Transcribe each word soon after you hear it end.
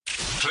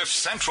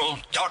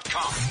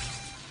CliffCentral.com.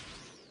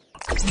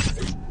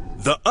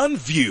 The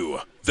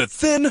Unview, the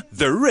thin,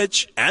 the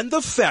rich, and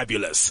the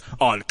fabulous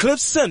on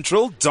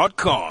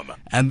CliffCentral.com.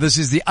 And this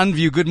is the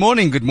Unview. Good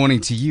morning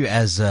to you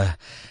as the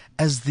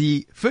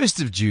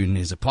 1st of June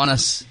is upon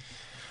us.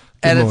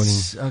 Good morning.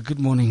 It's good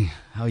morning.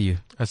 How are you?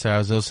 I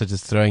was also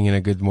just throwing in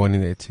a good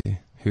morning there to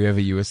whoever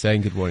you were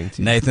saying good morning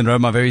to. Nathan Rowe,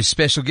 my very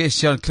special guest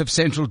here on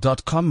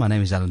CliffCentral.com. My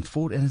name is Alan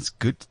Ford, and it's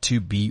good to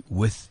be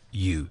with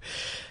you.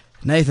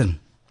 Nathan.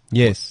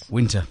 Yes.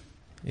 Winter.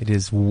 It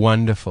is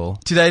wonderful.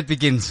 Today it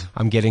begins.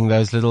 I'm getting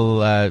those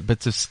little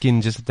bits of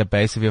skin just at the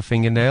base of your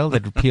fingernail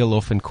that peel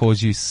off and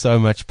cause you so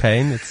much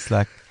pain. It's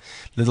like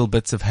little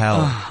bits of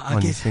hell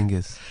on your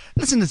fingers.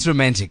 Listen, it's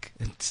romantic.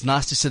 It's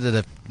nice to sit at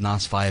a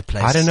nice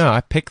fireplace. I don't know. I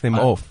pick them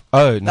off.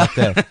 Oh, not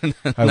that.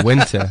 Oh,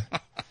 winter.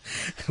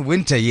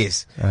 Winter,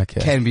 yes.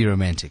 Okay. Can be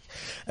romantic.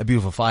 A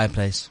beautiful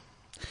fireplace.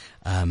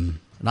 A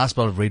nice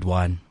bottle of red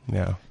wine.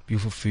 Yeah.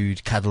 Beautiful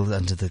food, cuddled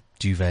under the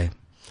duvet.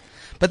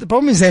 But the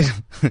problem is that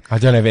I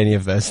don't have any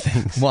of those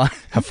things. Why?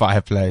 A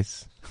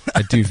fireplace,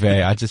 a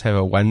duvet. I just have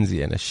a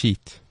onesie and a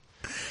sheet.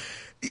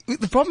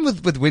 The problem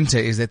with winter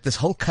is that this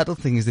whole cuddle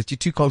thing is that you're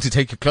too cold to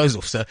take your clothes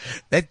off. So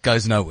that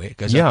goes nowhere. It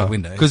goes out the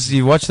window. Because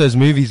you watch those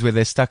movies where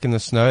they're stuck in the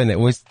snow and they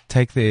always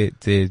take their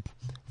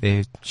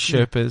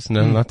Sherpas.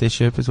 No, not their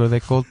Sherpas. What are they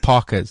called?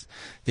 Parkas.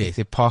 Yes.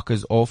 Their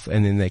parkas off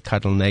and then they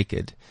cuddle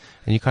naked.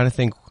 And you kind of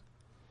think,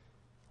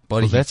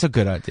 well, that's a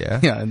good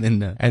idea. Yeah, and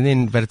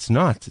then, but it's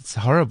not. It's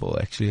horrible,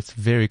 actually. It's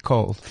very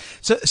cold.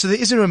 So there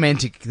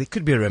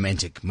could be a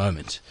romantic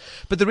moment.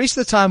 But the rest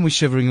of the time we're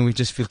shivering and we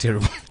just feel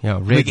terrible. Yeah,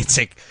 we get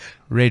sick.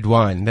 Red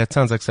wine. That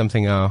sounds like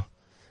something our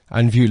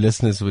Unview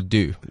listeners would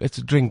do.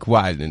 Let's drink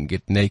wine and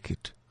get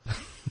naked.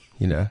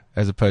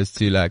 As opposed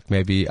to like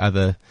maybe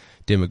other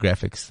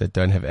demographics that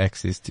don't have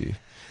access to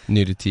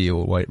nudity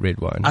or red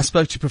wine. I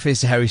spoke to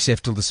Professor Harry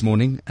Seftel this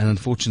morning, and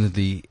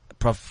unfortunately,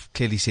 Prof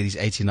clearly said he's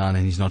 89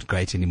 and he's not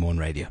great anymore on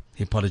radio.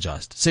 He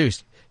apologized.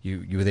 Seriously.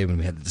 You were there when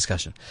we had the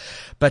discussion.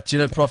 But,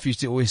 Prof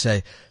used to always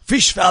say,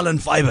 fish, fowl,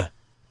 and fiber.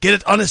 Get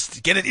it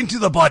honest. Get it into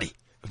the body.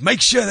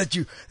 Make sure that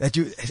you,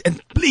 and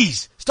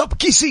please stop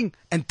kissing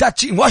and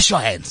touching. Wash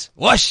your hands.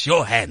 Wash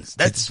your hands.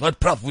 That's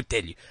what Prof would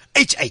tell you.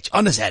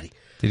 Honest Harry.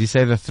 Did he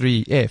say the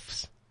 3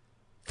 F's?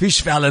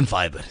 Fish, fowl, and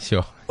fiber.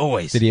 Sure.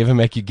 Always. Did he ever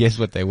make you guess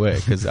what they were?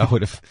 Because I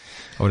would have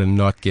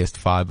not guessed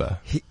fiber.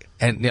 He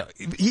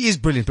is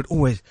brilliant, but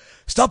always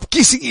stop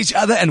kissing each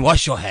other and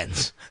wash your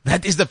hands.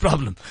 That is the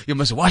problem. You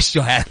must wash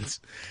your hands.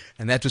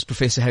 And that was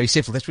Professor Harry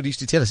Seftel. That's what he used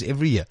to tell us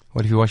every year.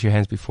 What if you wash your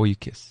hands before you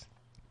kiss?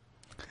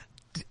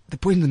 The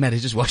point of the matter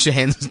is just wash your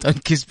hands and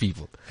don't kiss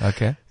people.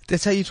 Okay.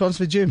 That's how you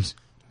transfer germs.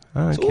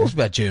 Oh, okay. It's all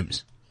about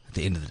germs at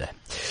the end of the day.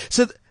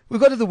 So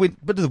we've got to the bit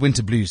of the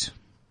winter blues.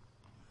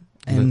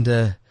 And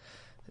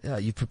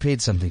you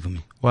prepared something for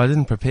me. Well, I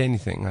didn't prepare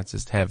anything. I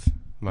just have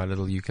my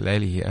little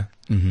ukulele here.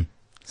 Mm-hmm.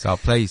 So I'll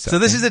play you something.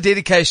 So this is a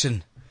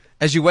dedication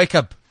as you wake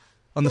up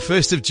on the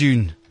 1st of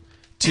June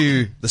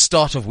to the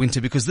start of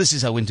winter, because this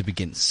is how winter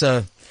begins.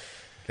 So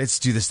let's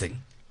do this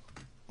thing.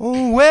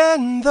 Oh,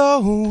 when the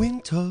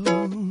winter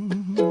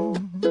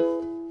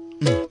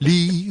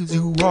leaves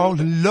you all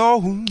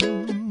alone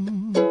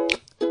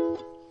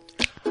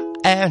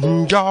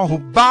and your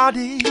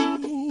body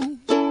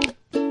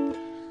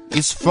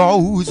is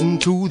frozen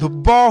to the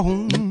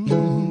bone,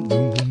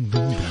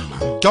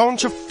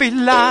 don't you feel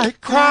like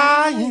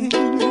crying?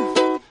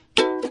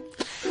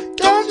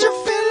 Don't you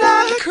feel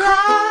like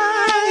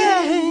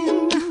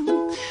crying?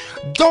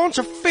 Don't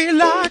you feel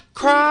like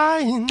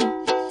crying?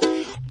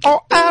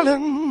 Oh,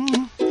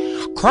 Alan,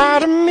 cry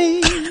to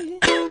me.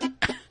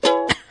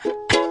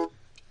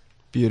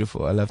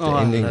 Beautiful. I love the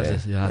ending there.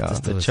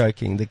 The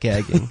choking, the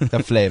gagging,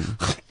 the phlegm.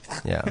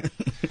 Yeah.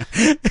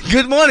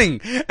 Good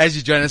morning. As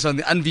you join us on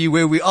the Unview,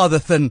 where we are the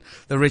thin,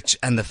 the rich,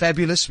 and the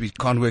fabulous. We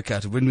can't work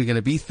out when we're going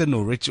to be thin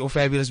or rich or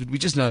fabulous, but we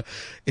just know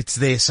it's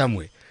there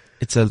somewhere.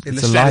 It's a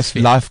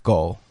life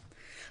goal.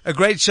 A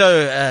great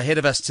show ahead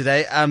of us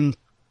today.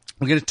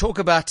 We're going to talk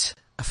about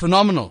a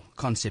phenomenal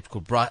concept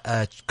called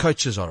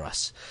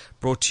CoachesRUs,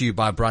 brought to you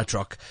by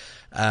BrightRock.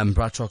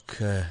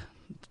 BrightRock,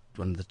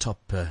 one of the top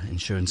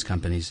insurance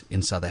companies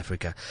in South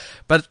Africa.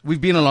 But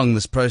we've been along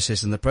this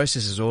process, and the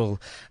process is all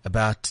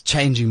about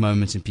changing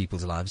moments in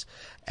people's lives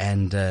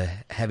and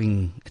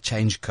having a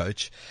change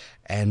coach.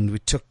 And we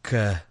took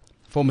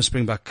former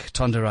Springbok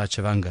Tonderai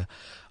Chavhanga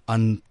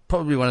on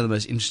probably one of the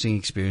most interesting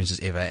experiences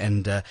ever.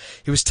 And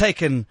he was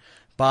taken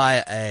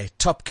by a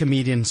top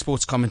comedian,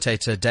 sports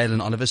commentator,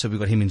 Dalin Oliver. So we've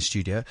got him in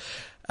studio.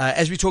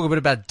 As we talk a bit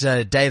about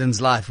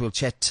Dalin's life, we'll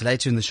chat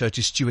later in the show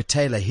to Stuart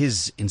Taylor,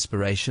 his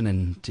inspiration.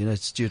 And,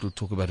 Stuart will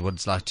talk about what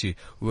it's like to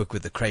work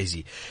with the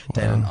crazy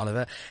Dalin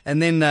Oliver.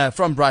 And then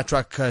from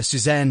BrightRock,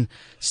 Suzanne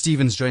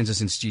Stevens joins us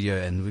in studio,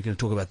 and we're going to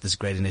talk about this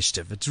great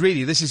initiative.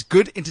 This is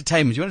good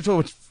entertainment. You want to talk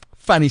about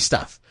funny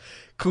stuff,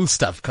 cool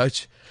stuff,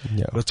 Coach?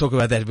 Yeah. We'll talk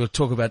about that. We'll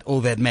talk about all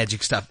that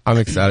magic stuff. I'm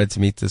excited to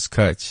meet this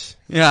coach.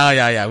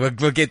 Yeah.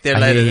 We'll get there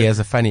later. He has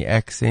a funny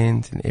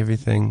accent and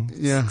everything.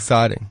 It's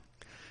exciting.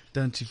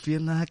 Don't you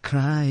feel like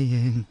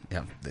crying?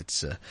 Yeah,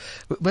 that's.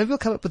 Maybe we'll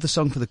come up with a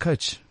song for the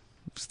coach.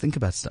 Just think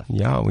about stuff.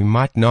 Yeah, we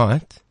might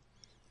not.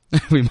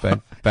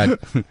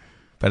 but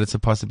it's a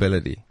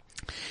possibility.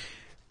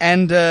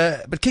 And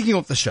but kicking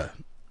off the show,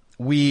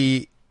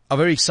 we are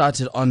very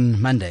excited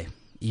on Monday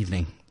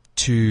evening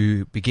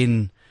to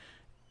begin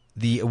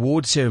the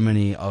award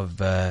ceremony of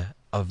the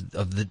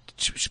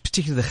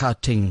particularly the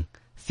Gauteng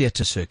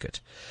theatre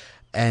circuit.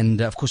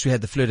 And of course we had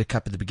the Fleur de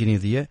Cup at the beginning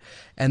of the year,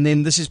 and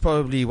then this is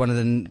probably one of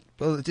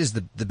it is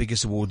the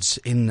biggest awards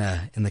in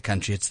the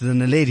country. It's the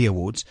Naledi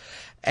Awards,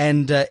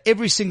 and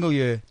every single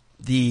year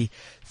the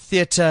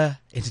theatre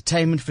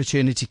entertainment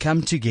fraternity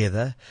come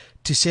together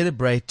to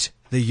celebrate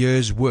the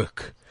year's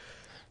work.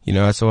 You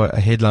know, I saw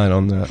a headline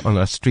on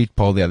a street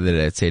poll the other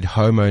day. It said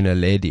 "Homo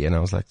Naledi," and I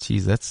was like,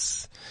 "Geez,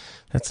 that's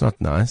not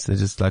nice." They're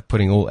just like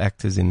putting all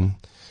actors in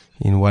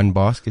one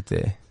basket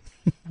there.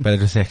 But it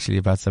was actually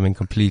about something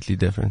completely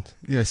different.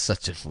 You're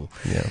such a fool.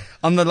 Yeah.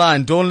 On the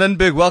line, Dawn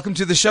Lindberg. Welcome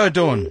to the show,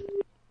 Dawn.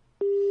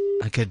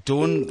 Okay,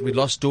 Dawn. We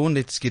lost Dawn.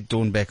 Let's get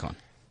Dawn back on.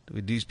 We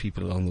lose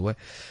people along the way,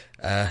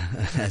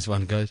 as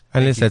one goes.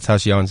 Unless that's how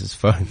she answers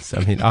phones.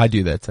 I mean, I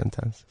do that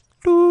sometimes.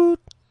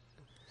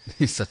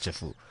 You're such a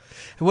fool.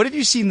 What have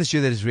you seen this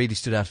year that has really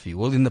stood out for you?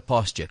 Well, in the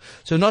past year.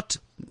 So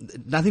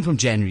nothing from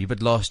January,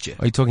 but last year.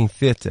 Are you talking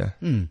theatre?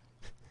 What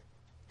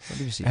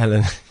have you seen?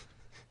 Alan,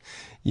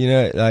 you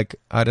know, like,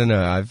 I don't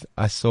know,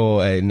 I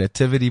saw a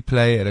nativity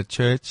play at a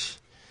church.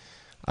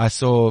 I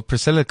saw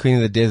Priscilla, Queen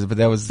of the Desert, but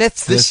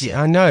that's this year.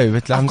 I know,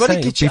 but I'm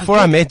saying, before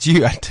I met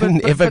you, I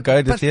didn't ever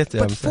go to theatre.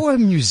 But for a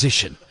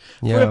musician,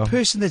 for a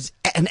person that's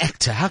an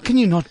actor, how can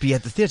you not be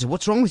at the theatre?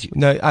 What's wrong with you?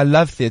 No, I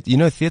love theatre. You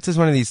know, theatre is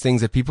one of these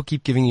things that people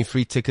keep giving you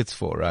free tickets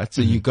for, right?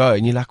 So you go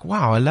and you're like,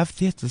 wow, I love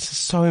theatre. This is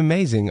so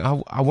amazing.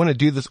 I want to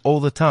do this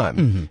all the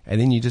time. And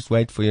then you just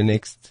wait for your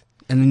next.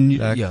 And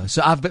then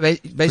so I've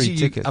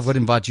basically I've got to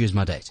invite you as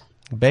my date.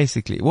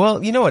 Basically.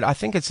 Well, you know what? I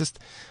think I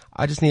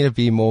just need to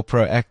be more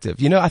proactive.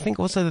 You know, I think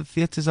also the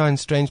theatres are in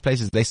strange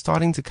places. They're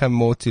starting to come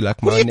more to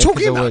like what my are you neck of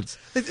talking the about?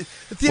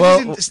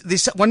 woods.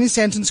 There's one in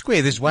Santon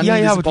Square. There's one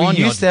in but Barnyard.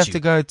 we used to have to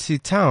go to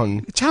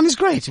town. Town is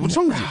great. What's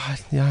wrong with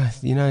you? Yeah,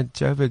 you know,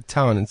 Joburg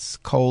town. It's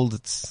cold.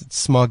 It's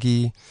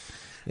smoggy.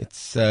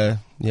 It's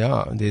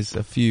there's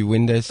a few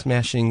window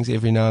smashings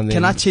every now and then.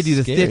 Can I tell you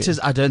the Scary. theatres?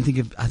 I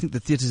think the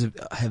theatres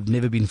have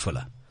never been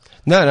fuller.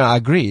 No, I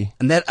agree.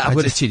 And that I've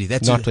got to tell you,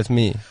 that's not with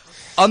me.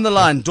 On the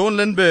line, Dawn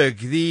Lindberg,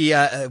 the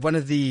one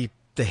of the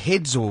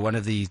heads, or one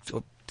of the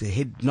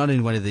head, not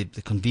only one of the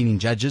convening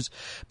judges,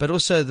 but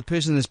also the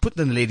person that's put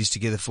the ladies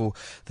together for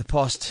the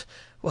past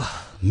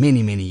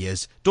many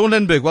years. Dawn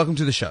Lindberg, welcome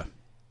to the show.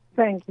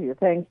 Thank you,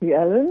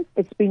 Alan.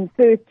 It's been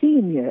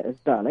 13 years,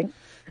 darling.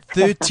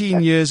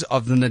 13 years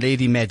of the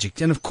Naledi magic.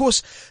 And of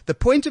course, the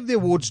point of the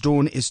awards,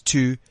 Dawn, is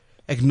to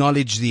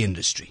acknowledge the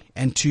industry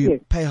and to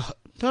pay, not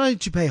only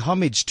to pay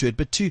homage to it,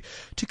 but to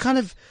kind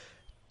of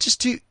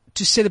just to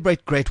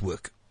celebrate great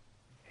work.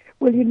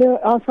 Well, you know,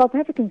 our South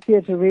African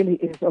theatre really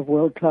is of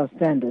world-class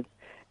standards.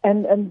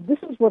 And this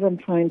is what I'm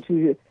trying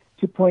to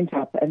point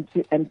up and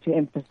to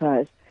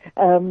emphasize.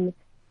 So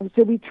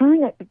we're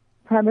trying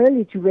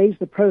primarily to raise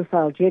the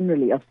profile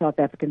generally of South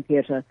African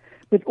theatre,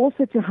 but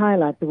also to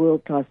highlight the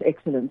world-class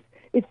excellence.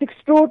 It's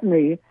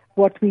extraordinary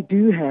what we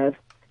do have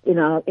in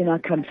our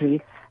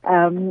country,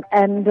 and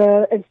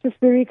it's just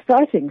very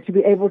exciting to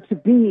be able to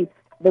be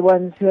the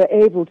ones who are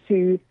able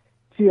to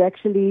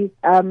actually,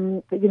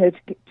 to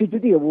do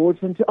the awards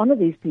and to honor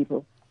these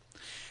people.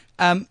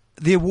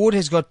 The award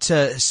has got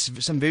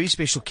some very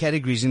special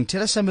categories, and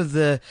tell us some of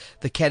the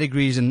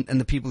categories and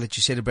the people that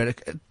you celebrate.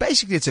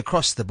 Basically, it's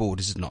across the board,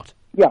 is it not?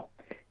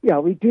 Yeah,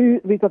 we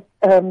do. We've got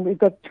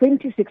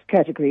 26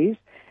 categories,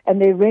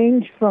 and they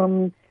range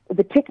from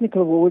the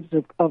technical awards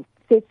of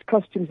sets,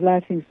 costumes,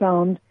 lighting,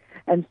 sound,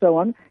 and so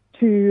on,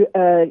 to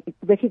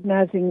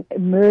recognizing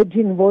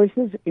emerging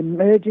voices,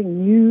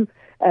 emerging new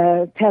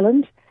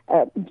talent,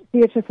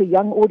 theatre for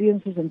young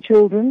audiences and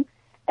children,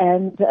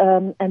 and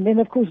then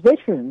of course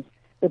veterans,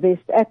 the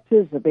best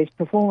actors, the best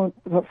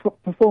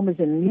performers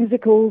in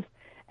musicals,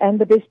 and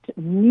the best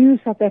new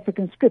South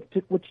African script,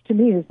 which to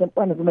me is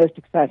one of the most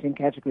exciting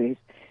categories.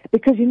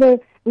 Because, you know,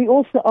 we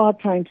also are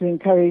trying to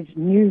encourage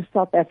new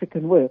South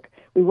African work.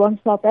 We want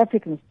South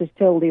Africans to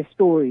tell their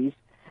stories,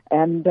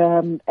 and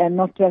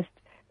not just.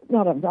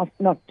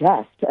 Not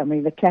just. I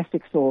mean, the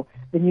classics or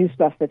the new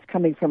stuff that's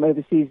coming from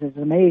overseas is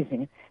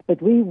amazing.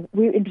 But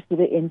we're interested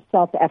in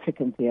South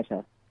African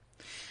theatre.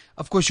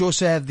 Of course, you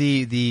also have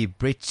the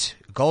Brett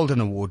Golden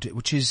Award,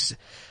 which is,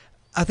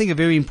 I think, a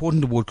very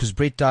important award because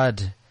Brett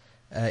died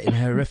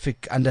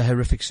under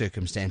horrific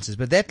circumstances.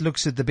 But that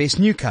looks at the best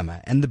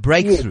newcomer and the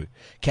breakthrough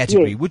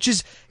category, which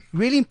is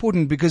really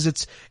important because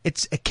it's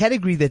a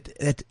category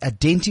that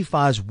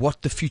identifies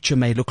what the future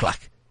may look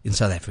like in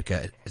South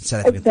Africa.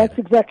 That's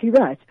exactly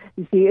right.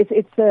 You see,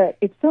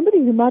 it's somebody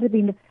who might have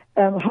been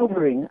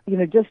hovering,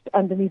 just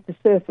underneath the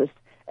surface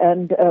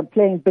and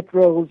playing bit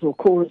roles or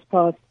chorus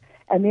parts,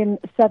 and then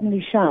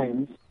suddenly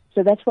shines.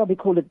 So that's why we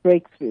call it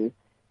breakthrough.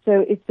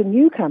 So it's a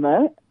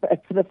newcomer,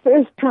 but for the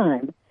first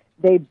time,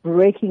 they're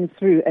breaking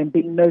through and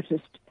being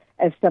noticed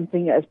as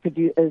something, as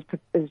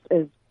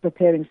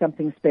preparing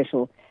something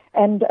special.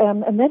 And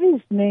that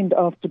is named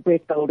after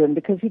Brett Golden,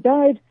 because he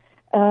died,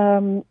 he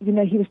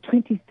was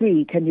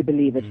 23, can you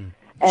believe it?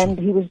 And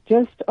he was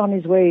just on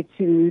his way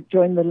to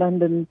join the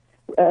London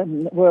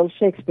Royal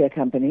Shakespeare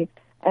Company.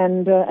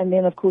 And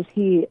then, of course,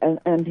 he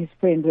and his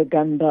friend were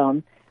gunned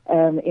down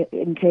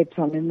in Cape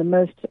Town in the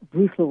most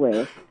brutal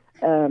way.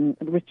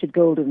 Richard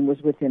Golden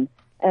was with him.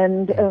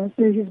 And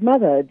so his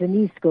mother,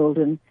 Denise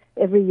Golden,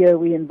 every year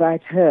we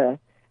invite her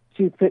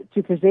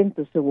to present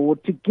this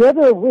award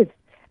together with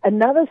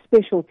another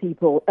special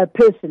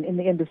person in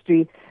the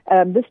industry.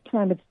 This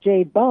time it's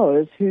Jade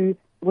Bowers, who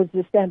was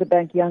the Standard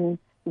Bank Young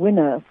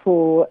winner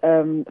for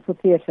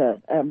theatre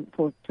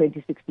for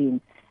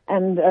 2016.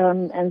 And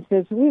so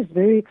it was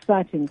very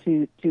exciting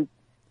to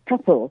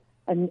couple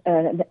an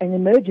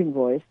emerging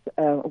voice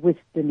with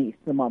Denise,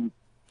 the mom.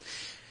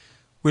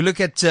 We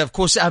look at, of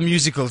course, our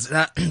musicals.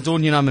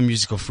 Dawn, I'm a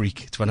musical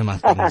freak. It's one of my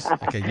things.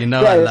 Okay,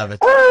 I love it.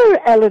 Oh,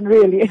 Alan,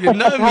 really? You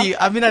know me.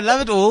 I mean, I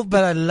love it all,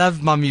 but I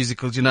love my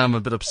musicals. I'm a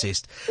bit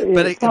obsessed.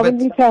 Yes. How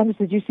many times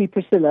did you see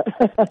Priscilla?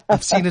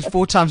 I've seen it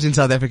 4 times in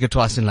South Africa,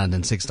 twice in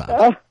London, 6 times.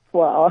 Oh,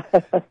 wow.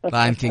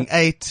 Lion King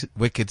 8,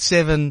 Wicked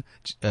 7,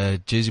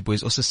 Jersey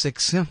Boys also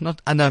 6.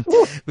 I know,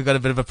 we've got a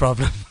bit of a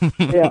problem.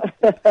 Yeah.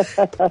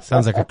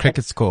 Sounds like a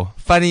cricket score.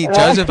 Funny,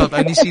 Joseph, I've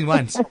only seen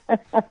once.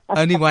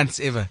 Only once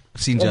ever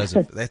I've seen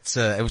Joseph. That's,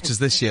 which is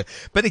this year.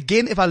 But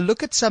again, if I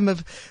look at some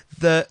of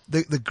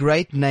the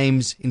great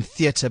names in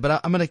theatre,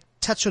 but I'm going to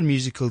touch on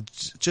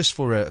musicals just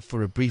for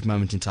a brief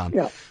moment in time.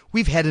 Yeah.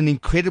 We've had an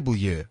incredible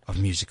year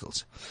of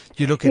musicals.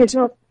 You look at...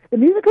 The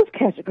musicals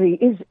category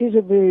is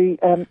a very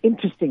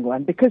interesting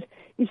one, because,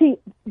 you see,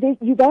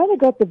 you've either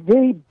got the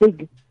very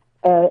big,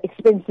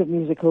 expensive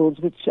musicals,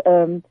 which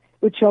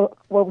are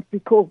what we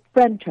call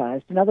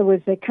franchised. In other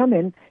words, they come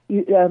in,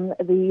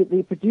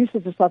 the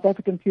producers, the South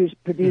African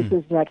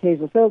producers like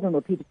Hazel Feldman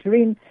or Peter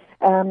Turin,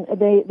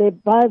 they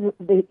buy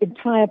the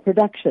entire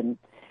production.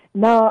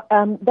 Now,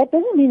 that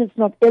doesn't mean it's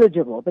not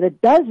eligible, but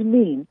it does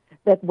mean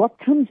that what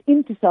comes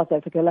into South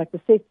Africa, like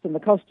the sets and the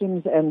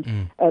costumes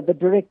and the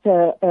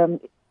director,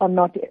 are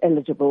not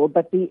eligible,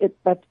 but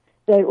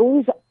they're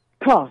always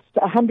cast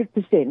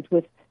 100%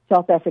 with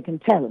South African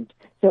talent.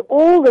 So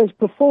all those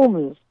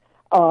performers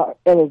are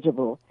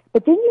eligible.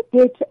 But then you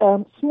get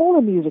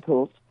smaller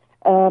musicals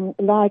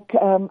like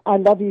I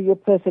Love You, You're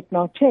Perfect,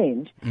 Now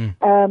Change,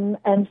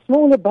 and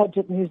smaller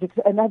budget music.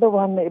 Another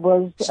one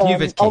was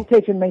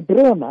Altyd in My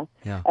Drome,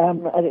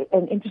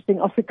 an interesting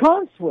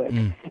Afrikaans work.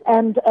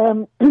 And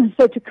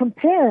so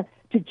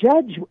to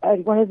judge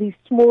one of these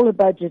smaller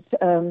budget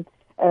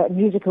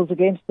musicals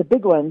against the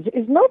big ones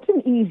is not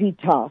an easy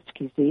task,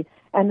 you see,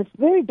 and it's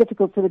very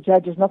difficult for the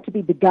judges not to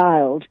be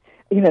beguiled,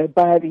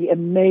 by the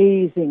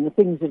amazing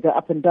things that go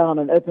up and down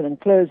and open and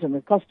close and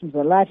the costumes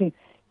and lighting.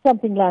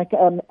 Something like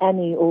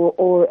Annie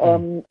or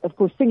of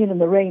course, Singing in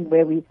the Rain,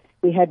 where we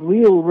had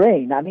real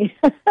rain. I mean,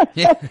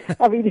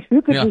 I mean,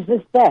 who could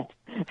resist that?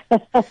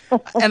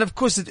 And of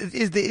course, there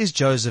is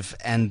Joseph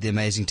and the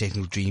Amazing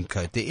Technical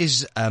Dreamcoat. There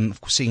is, of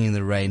course, Singing in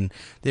the Rain.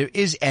 There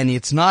is Annie.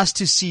 It's nice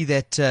to see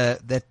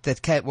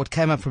that what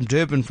came up from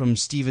Durban from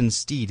Stephen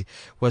Steed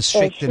was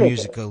Shrek the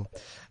Musical.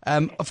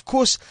 Of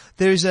course,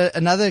 there is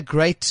another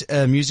great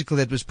musical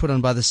that was put on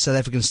by the South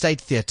African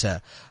State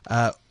Theatre,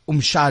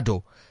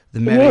 Umshado, the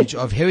Marriage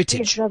of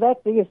Heritage. Yes,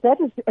 that's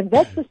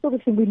the sort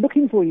of thing we're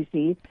looking for, you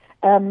see.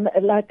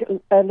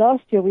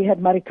 Last year we had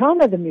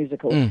Marikana the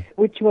musical,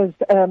 which was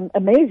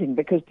amazing,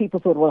 because people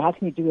thought, well, how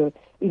can you do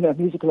a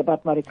musical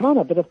about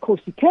Marikana? But of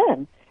course you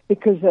can,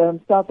 because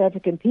South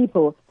African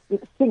people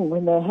sing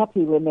when they're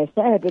happy, when they're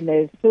sad, when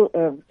they're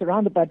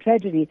surrounded by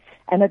tragedy,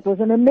 and it was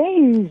an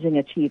amazing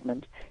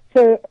achievement.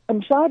 So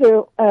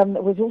Umshado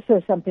was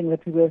also something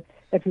that we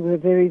were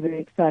very, very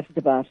excited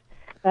about.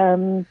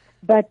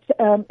 But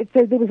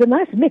so there was a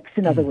nice mix,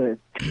 in other words.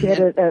 We had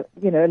a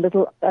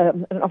little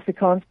an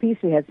Afrikaans piece.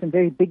 We had some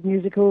very big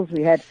musicals.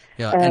 We had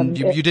and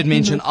you did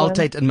mention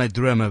Altyd in My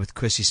Drome with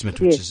Kwesi Smith,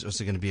 which is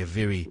also going to be a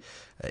very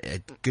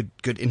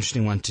good,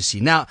 interesting one to see.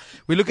 Now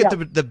we look at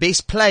the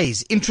best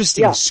plays.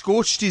 Interesting. Yeah.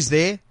 Scorched is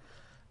there.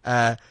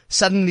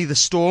 Suddenly the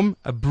Storm,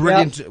 a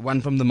brilliant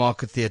one from the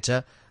Market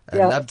Theatre. I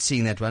loved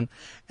seeing that one.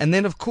 And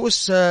then of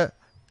course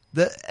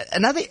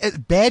another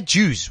Bad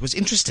Jews was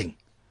interesting.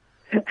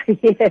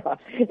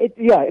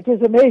 It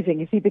was amazing,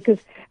 you see, because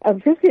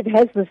firstly it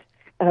has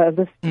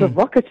this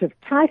provocative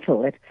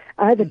title. It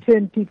either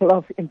turned people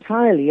off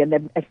entirely, and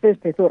then at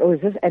first they thought, oh,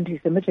 is this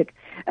anti-Semitic?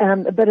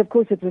 But of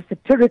course it was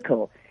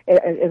satirical,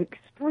 an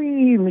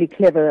extremely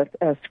clever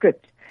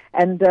script,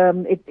 and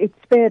it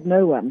spared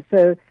no one.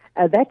 So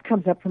that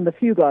comes up from the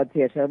Fugard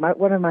Theatre,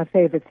 one of my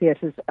favorite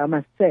theatres, I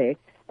must say.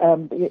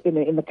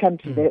 In the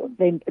country,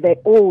 they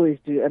always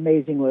do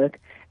amazing work,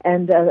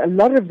 and a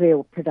lot of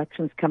their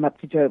productions come up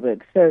to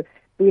Joburg. So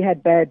we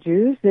had Bad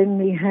Jews, then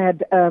we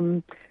had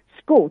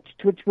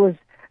Scorched, which was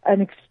an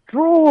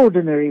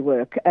extraordinary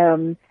work.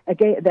 Again,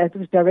 that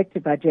was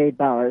directed by Jade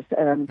Bowers,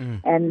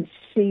 and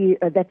she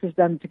that was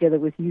done together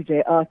with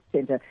UJ Arts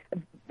Centre. A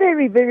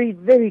very, very,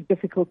 very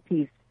difficult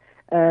piece,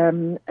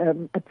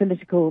 a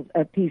political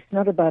piece,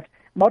 not about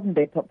modern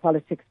day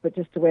politics, but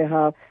just the way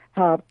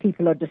how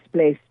people are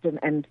displaced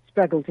and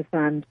struggle to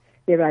find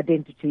their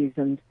identities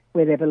and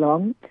where they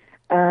belong.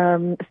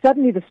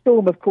 Suddenly the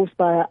Storm, of course,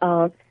 by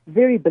our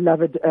very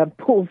beloved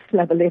Paul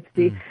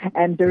Slabolepsy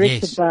and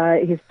directed by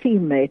his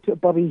teammate,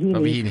 Bobby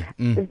Heaney.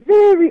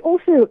 Very,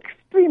 also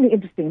extremely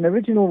interesting, an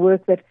original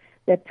work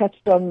that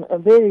touched on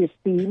various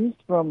themes,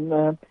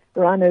 from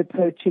rhino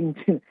poaching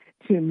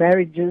to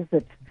marriages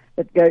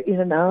that go in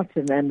and out,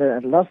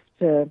 and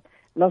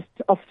lost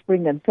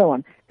offspring and so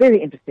on.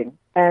 Very interesting.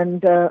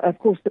 And, of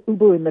course, the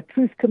Ubu and the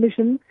Truth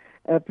Commission,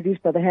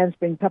 produced by the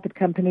Handspring Puppet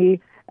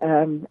Company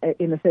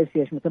in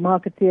association with the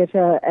Market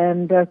Theatre,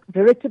 and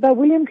directed by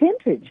William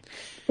Kentridge.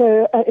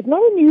 So it's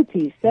not a new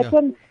piece. That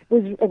one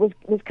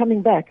was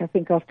coming back, I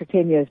think, after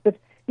 10 years. But,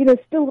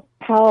 still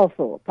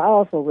powerful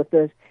with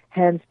those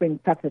Handspring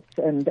puppets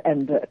and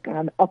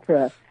an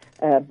opera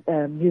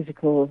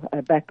musical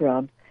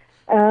background.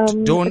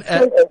 Dawn,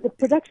 so the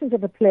productions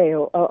of a play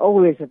are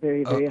always a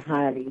very, very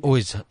highly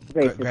always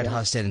great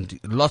high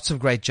standard. Lots of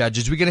great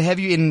judges. We're going to have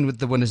you in with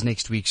the winners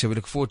next week, so we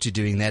look forward to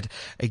doing that.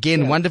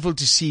 Again, wonderful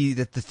to see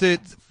that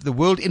the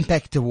World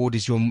Impact Award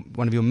is one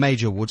of your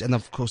major awards, and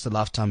of course the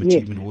Lifetime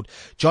Achievement Award.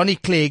 Johnny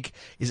Clegg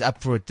is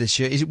up for it this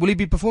year. Will he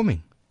be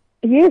performing?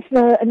 Yes,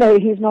 no,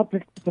 he's not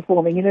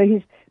performing.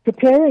 He's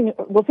preparing.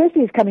 Well,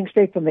 firstly, he's coming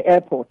straight from the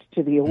airport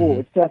to the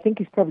awards, so I think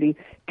he's probably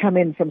come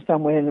in from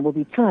somewhere and will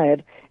be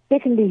tired.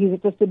 Secondly, he's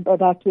just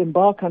about to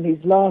embark on his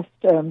last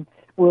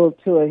world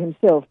tour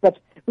himself. But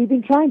we've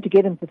been trying to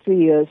get him for 3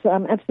 years, so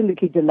I'm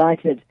absolutely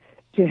delighted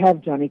to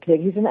have Johnny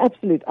Clegg. He's an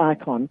absolute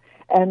icon.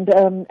 And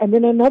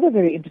then another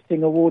very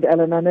interesting award,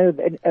 Alan, I know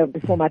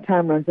before my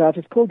time runs out,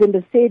 it's called the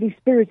Lesedi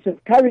Spirits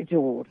of Courage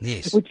Award,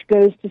 which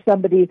goes to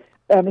somebody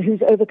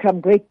who's overcome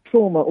great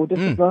trauma or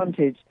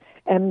disadvantage.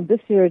 And this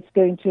year it's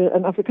going to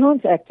an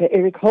Afrikaans actor,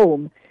 Eric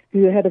Holm,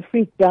 who had a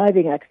freak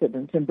diving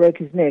accident and broke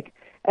his neck.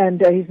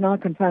 And he's now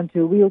confined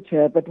to a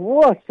wheelchair. But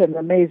what an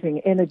amazing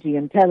energy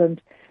and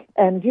talent.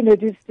 And,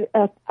 just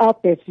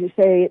out there to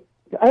say,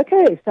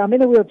 okay, so I'm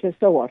in a wheelchair,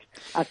 so what?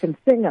 I can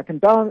sing, I can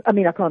dance. I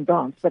mean, I can't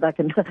dance, but I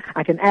can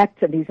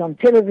act, and he's on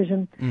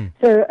television.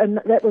 So, and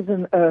that was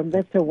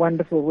that's a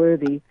wonderful,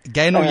 worthy.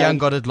 Gaynor Young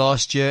got it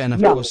last year, and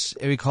of course,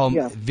 Eric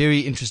Holm, very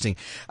interesting.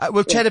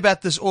 We'll chat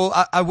about this all.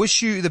 I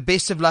wish you the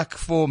best of luck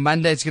for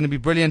Monday. It's going to be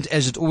brilliant,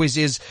 as it always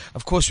is.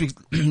 Of course,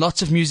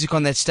 lots of music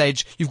on that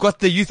stage. You've got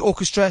the youth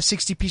orchestra,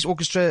 60-piece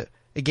orchestra.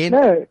 Again?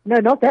 No,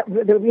 not that.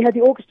 We had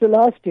the orchestra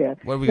last year.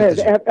 What have we got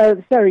this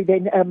year? Sorry,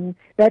 then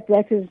that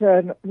is.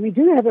 We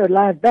do have a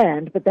live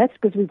band, but that's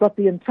because we've got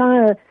the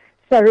entire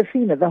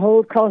Sarafina, the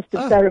whole cast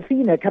of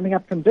Sarafina coming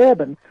up from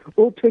Durban,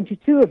 all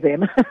 22 of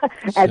them,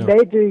 and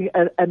they're doing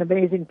an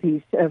amazing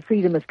piece.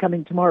 Freedom is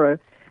coming tomorrow,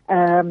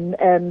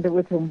 and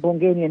with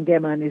Mbongeni and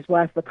Gema and his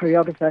wife, the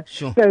choreographer.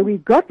 Sure. So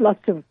we've got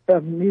lots of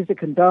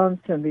music and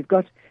dance, and we've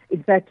got,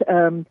 in fact.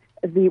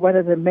 One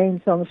of the main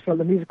songs from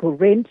the musical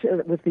Rent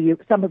with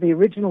some of the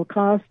original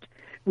cast.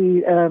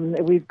 We've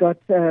got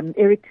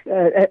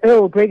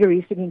Earl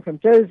Gregory singing from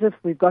Joseph.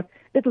 We've got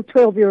little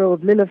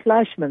 12-year-old Lila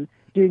Fleischman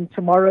doing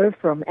Tomorrow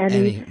from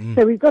Annie.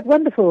 So we've got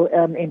wonderful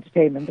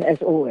entertainment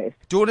as always.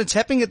 Dawn, it's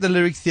happening at the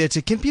Lyric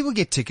Theatre. Can people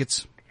get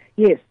tickets?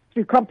 Yes,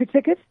 through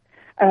CompuTicket.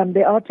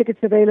 There are tickets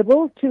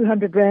available.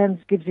 200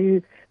 rands gives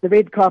you the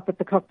red carpet,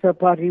 the cocktail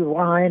party,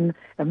 wine,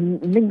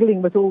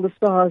 mingling with all the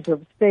stars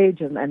of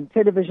stage and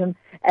television,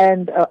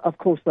 and, of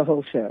course, the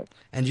whole show.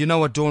 And you know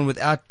what, Dawn,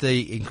 without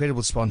the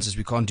incredible sponsors,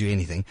 we can't do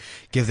anything.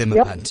 Give them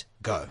a punt.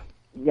 Go.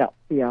 Yeah.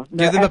 No,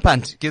 Give them a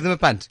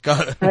punt.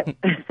 Go.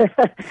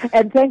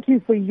 And thank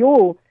you for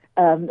your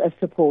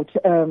support,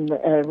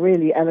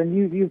 really, Alan.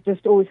 You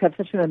just always have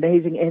such an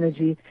amazing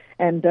energy,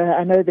 and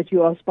I know that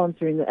you are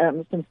sponsoring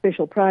some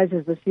special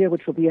prizes this year,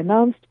 which will be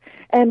announced.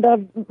 And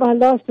my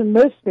last and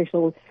most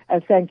special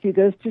thank you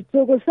goes to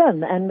Togo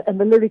Sun and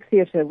the Lyric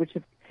Theatre, which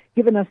have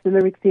given us the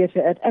Lyric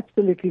Theatre at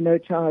absolutely no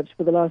charge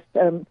for the last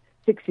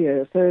 6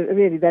 years. So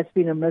really, that's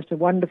been a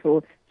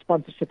wonderful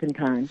sponsorship in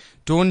kind.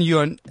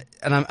 Dawn,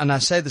 and I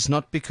say this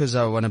not because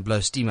I want to blow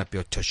steam up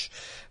your tush,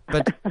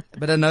 but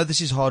I know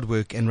this is hard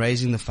work, and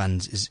raising the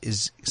funds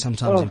is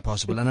sometimes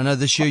impossible. And I know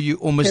this year you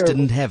almost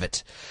didn't have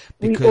it.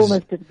 We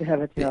almost didn't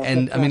have it, yeah.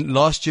 And I mean,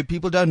 last year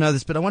people don't know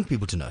this, but I want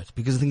people to know it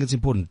because I think it's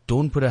important.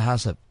 Dawn put her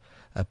house up.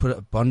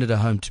 Bonded her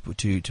home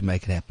to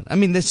make it happen. I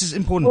mean, this is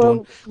important,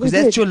 Dawn, because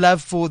that's your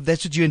love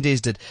that's what you and Des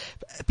did.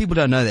 People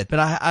don't know that, but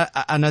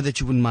I know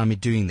that you wouldn't mind me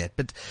doing that.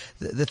 But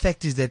the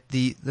fact is that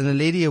the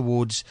Naledi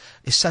Awards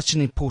is such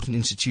an important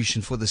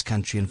institution for this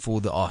country and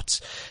for the arts.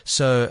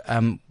 So,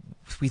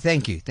 we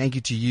thank you. Thank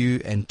you to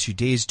you and to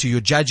Des, to your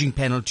judging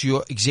panel, to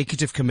your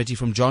executive committee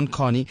from John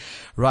Carney,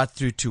 right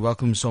through to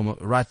Welcome Soma,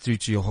 right through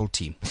to your whole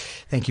team.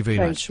 Thank you very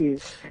much.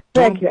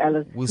 Thank you,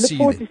 Alan. We'll look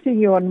forward to seeing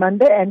you on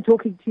Monday and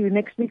talking to you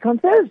next week on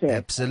Thursday.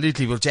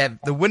 Absolutely. We'll chat.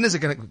 The winners are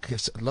going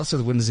to, lots of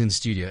the winners in the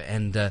studio,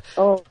 and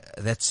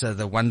That's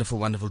the wonderful,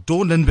 wonderful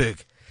Dawn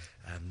Lindberg,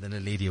 the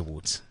Naledi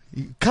Awards.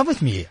 Come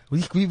with me.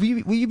 Will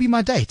you be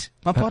my date?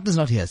 My partner's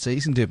not here, so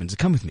he's in Durban, so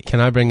come with me. Can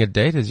I bring a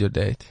date as your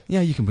date?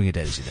 Yeah, you can bring a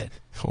date as your date.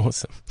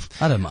 Awesome.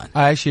 I don't mind.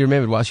 I actually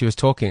remembered while she was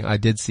talking, I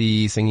did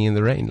see Singing in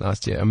the Rain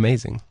last year.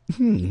 Amazing.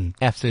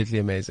 Absolutely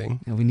amazing.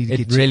 Yeah, we need to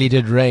it really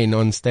did rain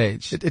on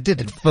stage. It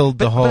did. It filled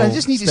the whole But I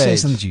just need to say stage.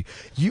 something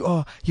to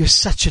you. You're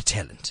such a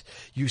talent.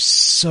 You're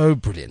so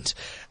brilliant.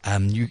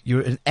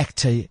 You're an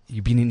actor.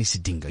 You've been in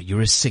Isidingo.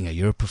 You're a singer.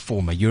 You're a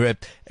performer. You're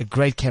a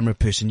great camera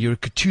person. You're a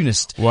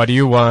cartoonist. What do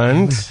you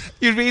want?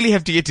 You really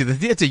have to get to the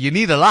theater. You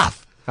need a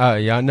laugh. Oh,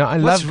 yeah. No, I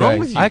What's love wrong going.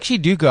 with you? I actually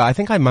do go. I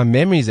think my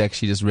memory is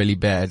actually just really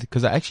bad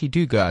because I actually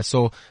do go. I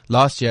saw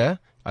last year,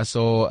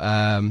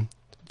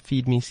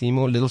 Feed Me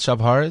Seymour, Little Shop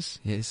Horrors.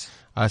 Yes.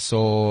 I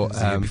saw, It was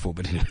the year before,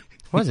 but anyway.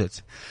 was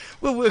it?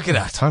 We'll work it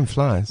out. Time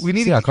flies. We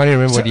need See, I can't even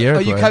remember what year it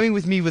was. Are you coming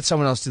with me with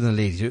someone else to the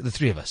lady? The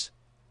three of us.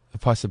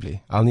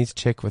 Possibly. I'll need to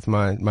check with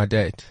my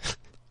date.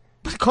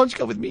 But can't you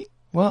come with me?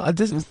 Well,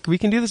 we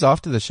can do this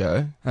after the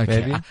show.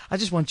 Okay. Maybe. I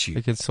just want you.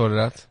 We can sort it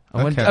out.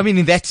 I mean,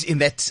 in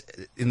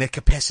that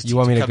capacity. You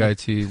want me to come go in.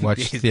 to watch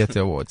Yes. theatre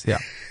awards? Yeah.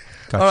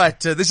 Gotcha. All right.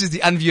 This is the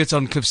Unview. It's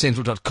on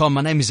CliffCentral.com.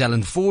 My name is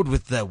Alan Ford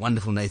with the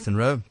wonderful Nathan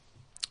Rowe.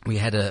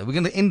 We're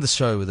going to end the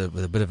show with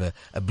a bit of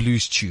a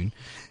blues tune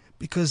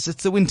because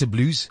it's the winter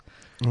blues.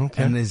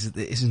 Okay. And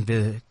there isn't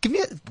better. Give me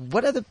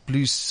what other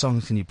blues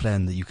songs can you play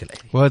on the ukulele?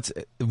 Well,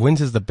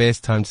 winter's the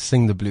best time to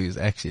sing the blues,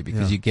 actually,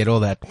 because you get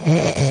all that,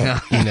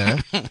 you know,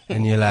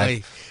 and you're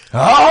like,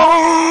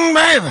 oh,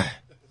 baby,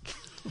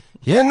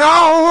 you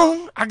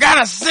know, I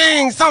gotta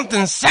sing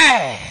something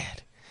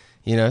sad.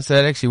 You know, so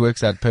it actually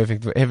works out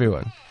perfect for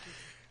everyone.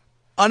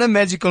 On a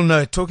magical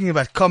note, talking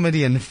about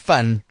comedy and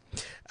fun,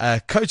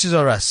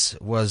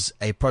 CoachesRUs was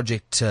a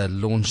project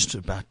launched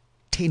about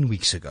 10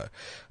 weeks ago.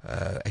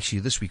 Actually,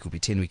 this week will be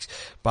 10 weeks,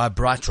 by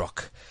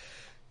BrightRock,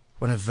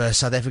 one of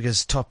South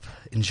Africa's top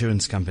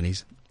insurance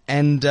companies.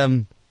 And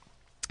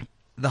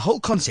the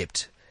whole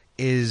concept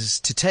is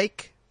to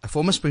take a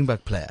former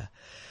Springbok player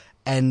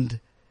and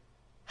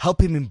help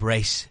him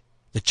embrace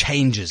the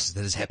changes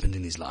that has happened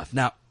in his life.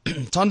 Now,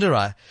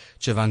 Tonderai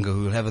Chavhanga,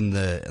 who we'll have on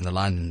the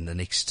line in the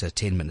next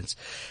 10 minutes,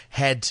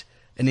 had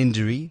an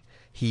injury.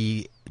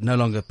 He no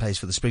longer plays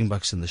for the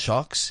Springboks and the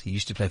Sharks. He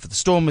used to play for the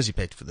Stormers. He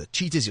played for the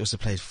Cheetahs. He also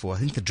played for, I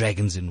think, the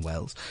Dragons in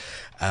Wales.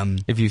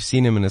 If you've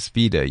seen him in a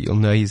speedo, you'll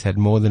know he's had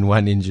more than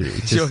one injury,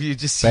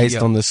 just based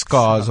on the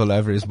scars all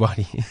over his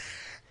body.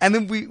 And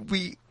then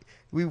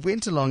we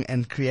went along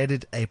and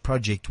created a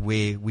project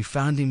where we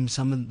found him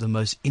some of the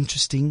most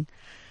interesting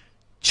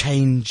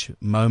change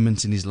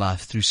moments in his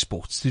life through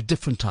sports, through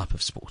different type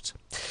of sports.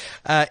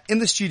 In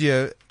the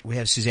studio, we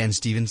have Suzanne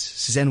Stevens.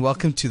 Suzanne,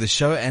 welcome to the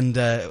show, and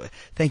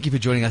thank you for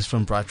joining us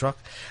from BrightRock.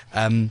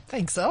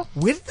 Thanks, Al.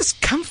 Where did this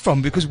come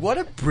from? Because what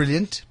a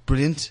brilliant,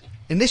 brilliant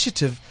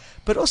initiative,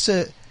 but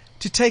also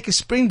to take a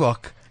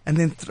Springbok and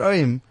then throw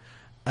him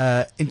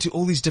into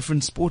all these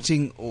different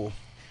sporting or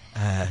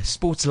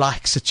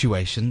sports-like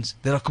situations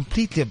that are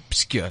completely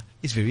obscure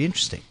is very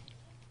interesting.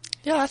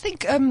 Yeah, I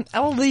think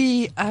Al,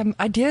 the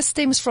idea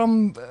stems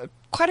from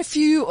quite a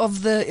few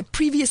of the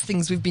previous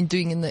things we've been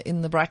doing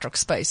in the BrightRock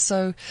space.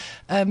 So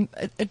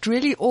it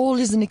really all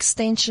is an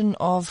extension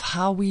of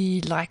how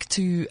we like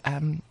to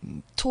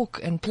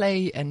talk and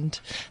play and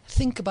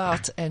think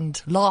about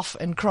and laugh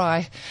and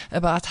cry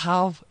about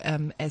how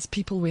as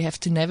people we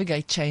have to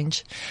navigate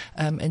change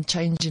and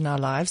change in our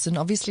lives. And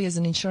obviously as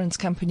an insurance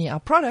company, our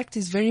product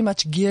is very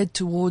much geared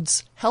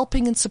towards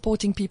helping and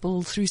supporting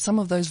people through some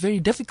of those very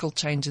difficult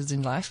changes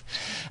in life.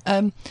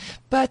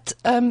 But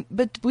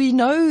we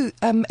know,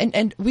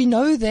 and we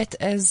know that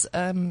as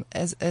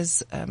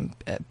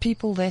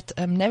people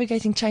that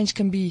navigating change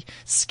can be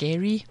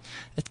scary,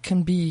 it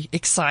can be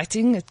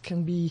exciting, it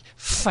can be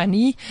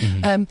funny,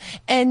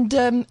 and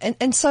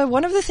so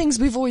one of the things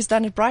we've always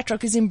done at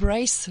BrightRock is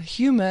embrace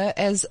humor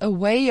as a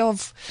way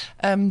of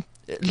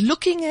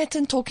looking at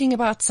and talking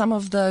about some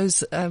of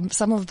those,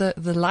 some of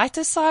the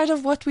lighter side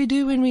of what we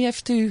do when we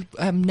have to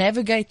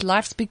navigate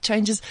life's big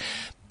changes,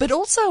 but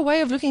also a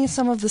way of looking at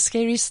some of the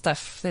scary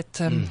stuff that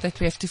that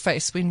we have to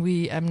face when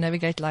we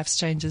navigate life's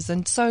changes.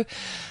 And so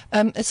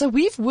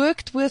we've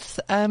worked with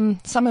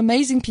some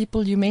amazing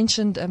people. You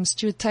mentioned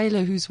Stuart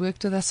Taylor, who's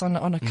worked with us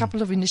on a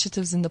couple of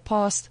initiatives in the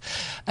past.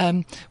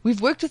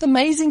 We've worked with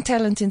amazing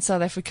talent in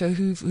South Africa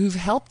who've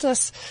helped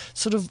us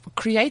sort of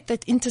create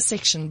that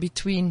intersection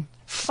between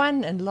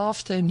fun and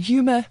laughter and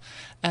humor,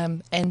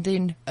 and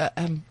then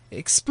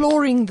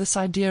exploring this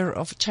idea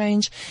of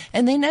change.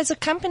 And then as a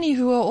company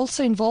who are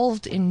also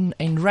involved in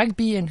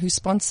rugby and who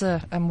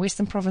sponsor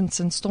Western Province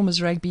and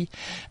Stormers Rugby,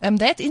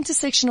 that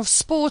intersection of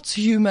sports,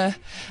 humor,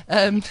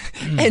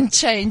 and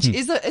change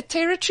is a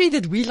territory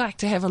that we like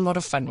to have a lot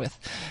of fun with.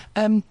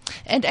 And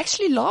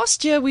actually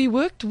last year we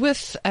worked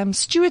with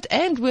Stuart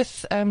and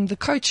with the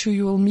coach who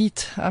you will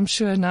meet, I'm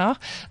sure now,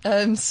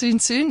 soon,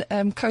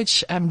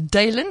 Coach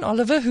Dalin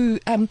Oliver, who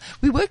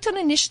we worked on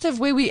an initiative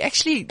where we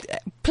actually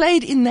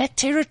played in that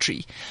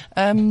territory.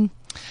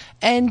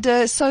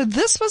 So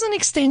this was an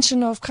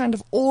extension of kind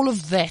of all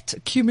of that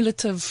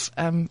cumulative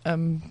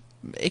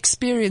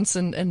experience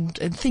and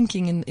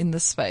thinking in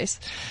this space.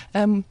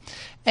 So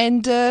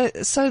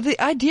the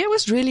idea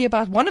was really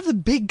about one of the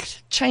big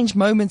change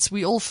moments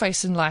we all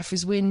face in life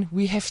is when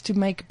we have to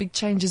make big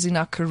changes in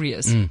our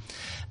careers.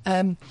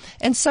 And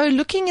so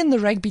looking in the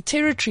rugby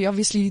territory,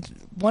 obviously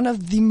one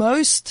of the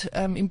most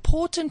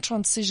important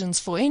transitions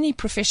for any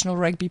professional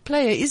rugby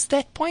player is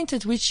that point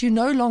at which you're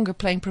no longer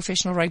playing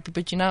professional rugby,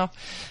 but you now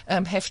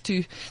have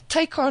to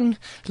take on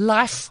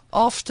life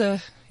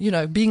after,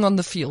 being on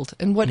the field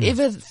in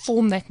whatever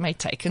form that may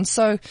take. And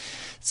so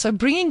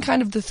bringing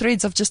kind of the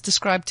threads I've just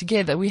described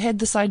together, we had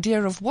this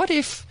idea of what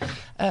if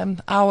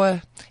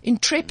our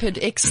intrepid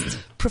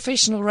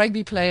ex-professional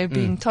rugby player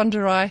being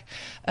Tonderai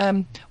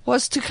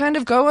was to kind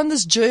of go on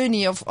this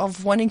journey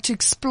of wanting to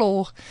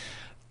explore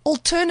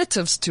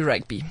alternatives to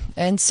rugby.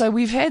 And so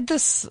we've had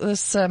this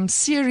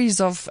series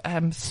of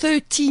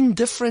 13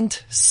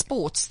 different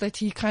sports that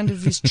he kind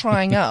of is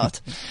trying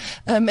out.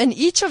 And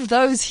each of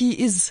those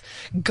he is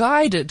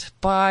guided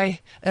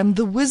by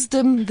the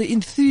wisdom, the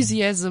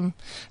enthusiasm,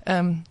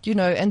 and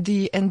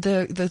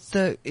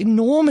the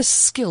enormous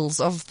skills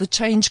of the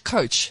change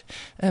coach,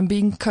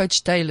 being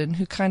Coach Dalin,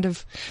 who kind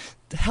of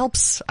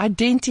helps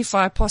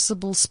identify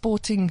possible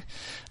sporting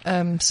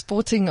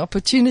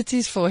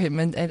opportunities for him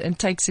and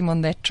takes him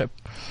on that trip.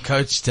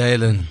 Coach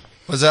Dalin.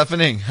 What's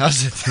happening?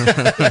 How's it?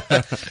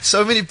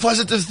 So many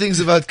positive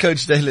things about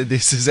Coach Dalin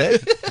this is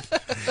it.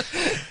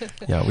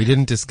 Yeah, we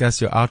didn't discuss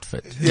your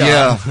outfit.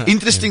 Yeah.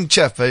 Interesting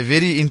chap,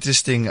 very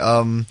interesting.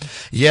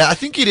 I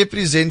think he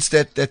represents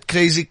that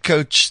crazy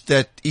coach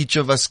that each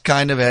of us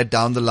kind of had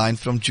down the line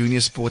from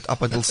junior sport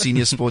up until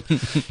senior sport.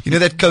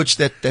 That coach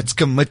that's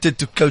committed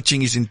to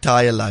coaching his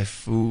entire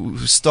life, who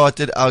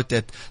started out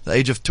at the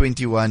age of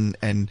 21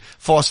 and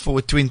fast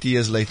forward 20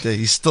 years later,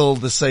 he's still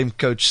the same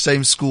coach,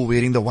 same school,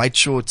 wearing the white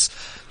shorts,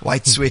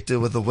 white sweater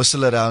with the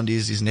whistle around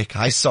his neck,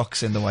 high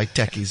socks and the white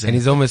tackies. And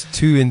he's almost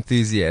too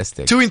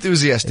enthusiastic.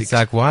 It's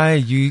like,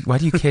 why do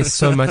you care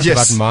so much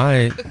about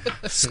my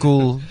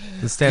school,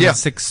 the standard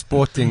 6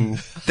 sporting?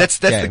 That's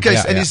game. The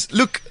case. And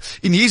look,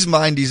 in his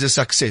mind, he's a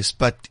success,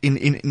 but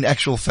in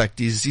actual fact,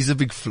 he's a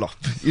big flop,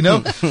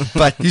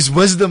 but his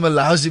wisdom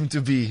allows him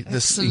to be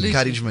this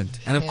encouragement.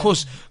 And of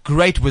course,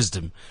 great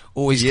wisdom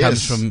always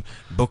comes from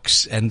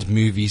books and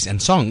movies and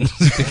songs.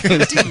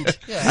 Indeed.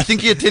 Yeah. I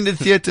think he attended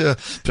theatre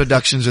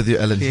productions with you,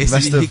 Alan. Yes,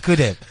 he could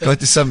have. Gone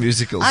to some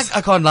musicals.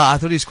 I can't lie. I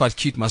thought he was quite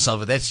cute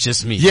myself, but that's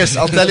just me. Yes,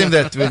 I'll tell him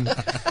that when.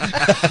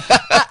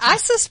 I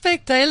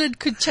suspect Dalin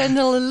could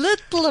channel a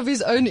little of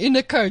his own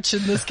inner coach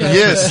in this game.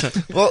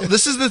 Yes. Well,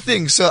 this is the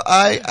thing. So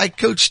I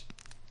coached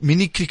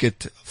mini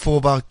cricket for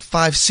about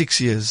 5-6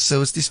 years.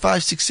 So it's these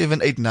 5, 6,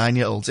 7, 8,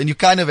 9-year-olds. And you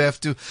kind of have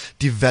to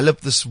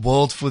develop this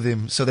world for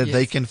them so that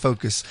they can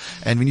focus.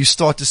 And when you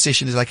start a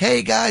session, it's like,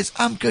 hey guys,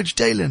 I'm Coach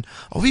Dalin.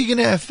 Are we going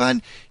to have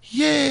fun?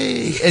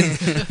 Yay! And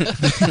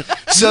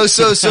so it's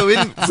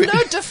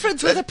no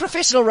different with a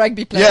professional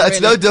rugby player. Yeah,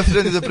 it's no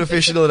different with a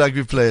professional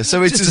rugby player.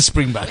 So it's just a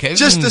Springbok, eh?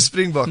 Just a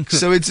Springbok.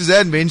 So when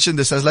Suzanne mentioned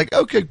this, I was like,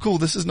 okay, cool.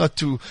 This is not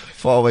too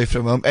far away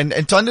from home. And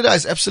Tonderai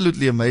is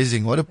absolutely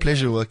amazing. What a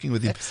pleasure working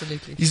with him.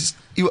 Absolutely.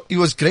 He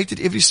was great at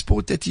every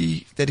sport that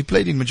he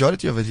played in,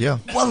 majority of it, yeah.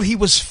 Well, he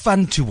was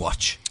fun to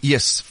watch.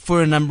 Yes.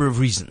 For a number of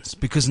reasons.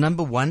 Because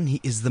number one,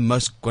 he is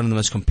one of the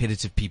most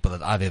competitive people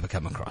that I've ever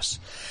come across.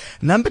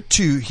 Number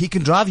two, he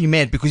can drive you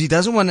mad because he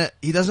doesn't want to,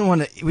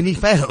 when he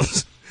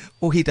fails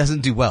or he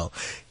doesn't do well,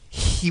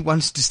 he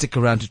wants to stick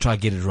around to try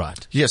and get it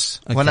right.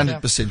 Yes,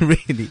 100%.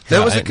 Really.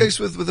 That was the case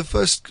with the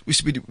first,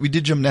 we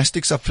did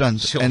gymnastics up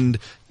front. Sure. And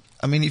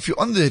I mean, if you're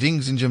on the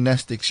rings in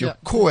gymnastics, your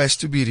core has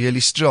to be really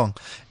strong.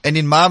 And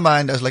in my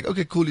mind, I was like,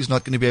 okay, cool, he's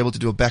not going to be able to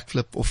do a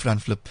backflip or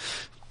front flip.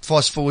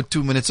 Fast forward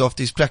 2 minutes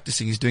after he's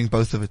practicing, he's doing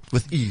both of it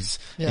with ease.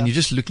 Yeah. And you're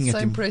just looking at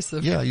him.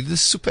 Impressive. Yeah, you're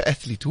this super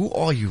athlete. Who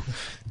are you?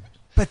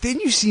 But then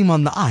you see him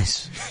on the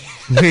ice.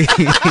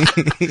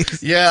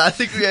 Yeah, I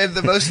think we had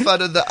the most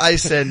fun on the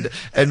ice and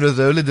with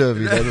roller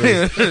derby.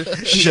 That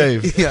was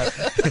shame. Yeah.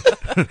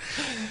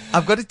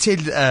 I've got to tell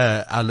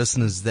our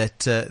listeners that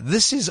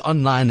this is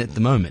online at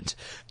the moment,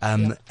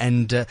 and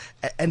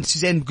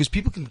Suzanne, because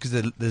people can, because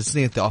they're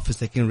listening at the office,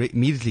 they can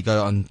immediately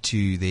go on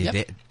to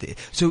their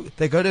so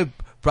they go to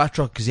Bright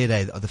Rock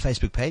ZA on the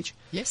Facebook page.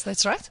 Yes,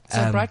 that's right.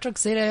 So Bright Rock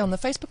ZA on the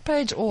Facebook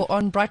page or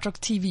on Bright Rock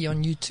TV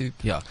on YouTube.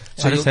 Yeah.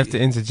 So I just have to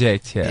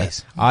interject here.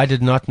 Yes. I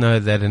did not know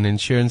that an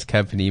insurance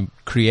company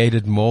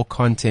created more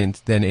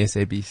content than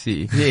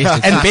SABC. Yes.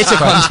 And better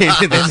content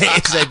than the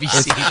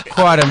SABC. It's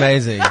quite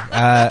amazing.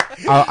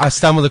 I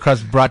stumbled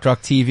across Bright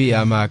Rock TV.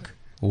 I'm like,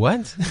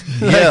 what?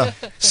 Yeah.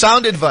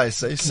 Sound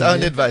advice,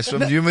 advice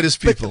from numerous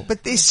people.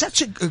 But there's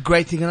such a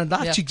great thing, and I'd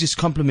like to just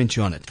compliment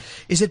you on it.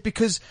 Is it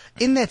because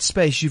in that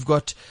space you've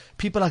got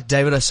people like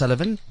David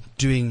O'Sullivan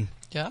doing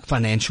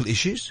financial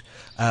issues,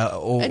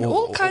 and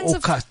all kinds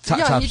of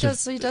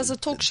types he does a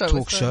talk show.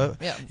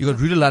 You got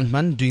Rula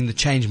Landman doing the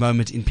change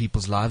moment in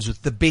people's lives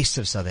with the best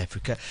of South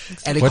Africa.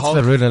 Exactly. What's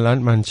the Rula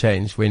Landman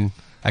change when?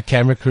 a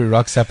camera crew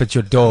rocks up at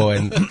your door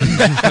and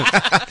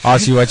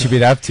asks you what you've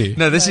been up to.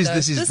 No, this is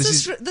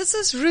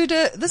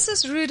Ruda. This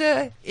is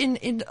Ruda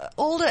in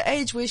older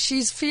age where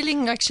she's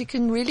feeling like she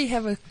can really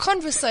have a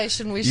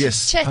conversation where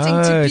she's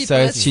chatting to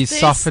people. So she's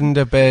softened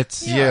a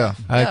bit. Yeah.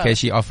 Okay,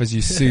 she offers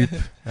you soup.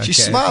 She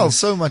smiles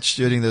so much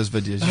during those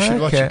videos. You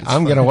should watch it.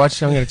 I'm going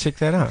to check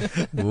that out.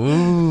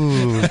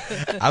 Ooh,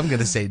 I'm going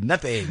to say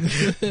nothing.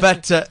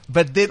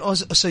 But then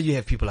also you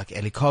have people like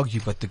Ellie Cog,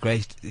 you've got the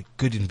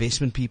good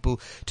investment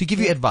people to give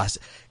you advice.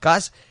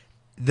 Guys,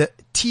 the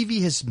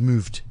TV has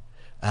moved,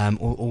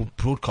 or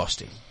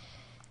broadcasting.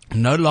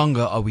 No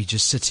longer are we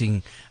just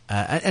sitting,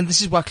 and this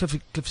is why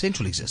Cliff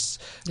Central exists.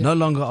 Yeah. No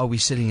longer are we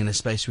sitting in a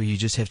space where you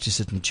just have to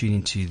sit and tune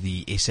into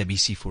the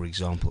SABC, for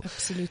example.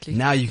 Absolutely.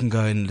 Now you can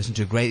go and listen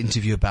to a great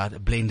interview about a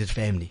blended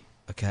family.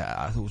 Okay,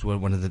 I thought it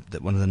was one of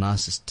the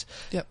nicest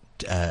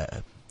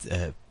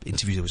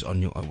interviews that was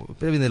on your.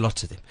 But I mean, there are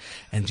lots of them,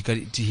 and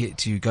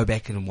to go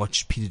back and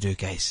watch Peter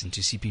Durkheis and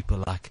to see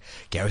people like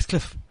Gareth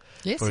Cliff,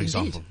 for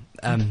example,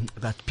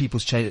 about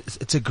people's change.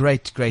 It's a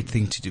great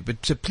thing to do.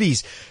 But so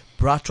please.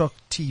 Bright Rock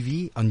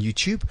TV on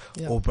YouTube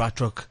or Bright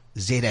Rock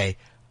ZA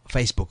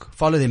Facebook.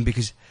 Follow them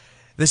because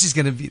this is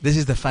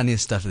the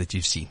funniest stuff that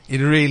you've seen. It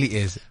really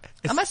is.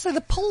 I must say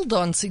the pole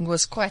dancing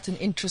was quite an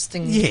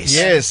interesting.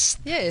 Yes.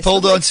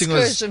 Pole dancing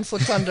was excursion for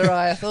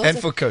Tonderai, I thought. And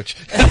for Coach.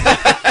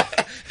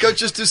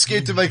 Coach was too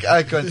scared to make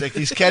eye contact.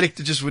 His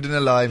character just wouldn't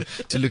allow him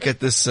to look at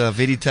this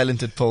very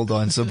talented pole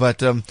dancer. But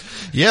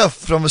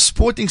from a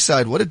sporting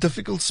side, what a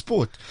difficult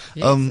sport.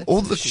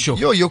 Yes,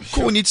 your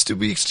core needs to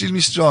be extremely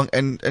strong.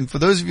 And for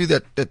those of you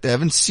that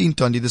haven't seen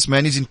Tondi, this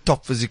man is in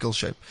top physical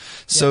shape.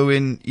 So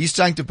when he's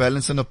trying to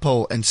balance on a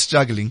pole and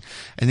struggling,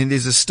 and then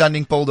there's a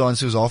stunning pole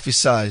dancer who's half his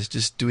size,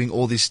 just doing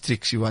all these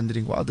tricks, you're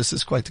wondering, wow, this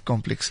is quite a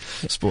complex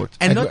sport.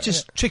 And not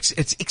just tricks,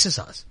 it's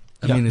exercise.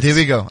 I mean, there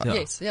we go. Yeah.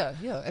 Yes, yeah.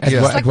 It's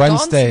like at one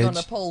dancing stage on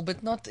a pole,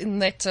 but not in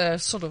that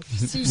sort of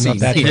not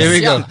that there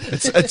we go.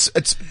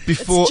 It's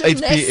before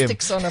it's 8 p.m.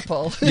 gymnastics on a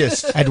pole.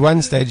 Yes. At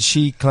one stage,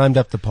 she climbed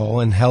up the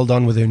pole and held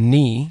on with her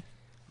knee.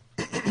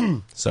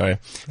 Sorry.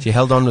 She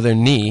held on with her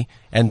knee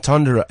and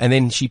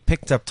then she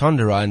picked up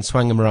Tonderai and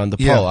swung him around the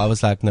pole. I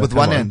was like, no, with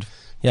one hand.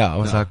 Yeah, I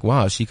was like,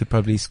 wow, she could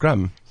probably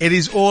scrum. It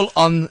is all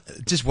on.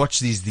 Just watch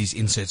these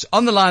inserts.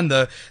 On the line,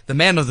 though, the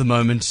man of the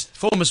moment,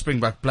 former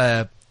Springbok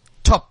player,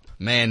 top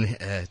man,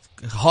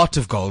 heart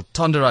of gold,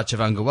 Tonderai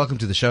Chavhanga. Welcome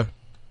to the show.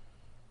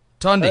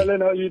 Tondi.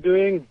 Helen, how are you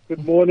doing?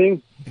 Good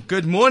morning.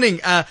 Good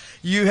morning.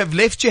 You have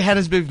left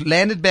Johannesburg,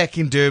 landed back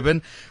in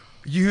Durban.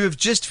 You have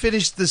just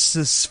finished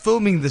this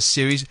filming this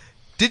series.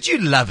 Did you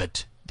love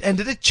it? And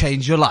did it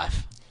change your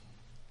life?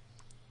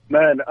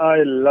 Man,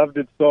 I loved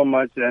it so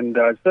much, and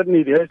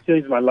certainly it has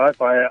changed my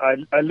life.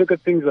 I look at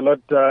things a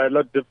lot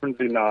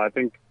differently now. I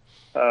think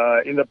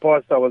in the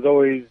past I was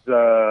always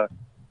the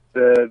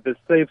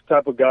safe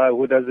type of guy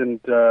who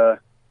doesn't who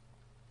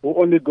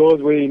only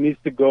goes where he needs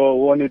to go,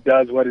 who only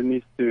does what he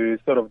needs to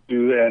sort of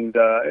do, and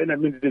I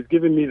mean it has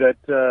given me that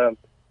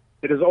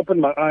it has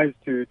opened my eyes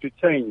to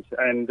change,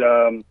 and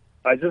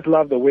I just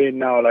love the way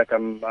now. Like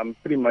I'm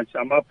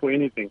up for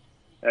anything,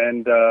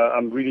 and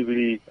I'm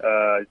really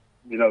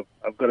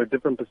I've got a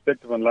different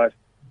perspective on life.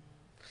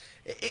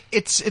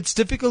 It's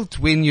difficult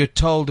when you're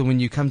told and when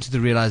you come to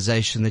the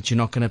realization that you're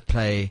not going to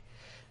play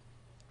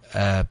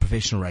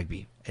professional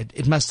rugby.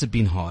 It must have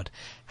been hard.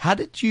 How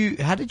did you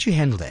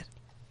handle that?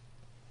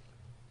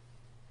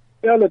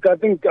 Yeah, look, I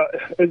think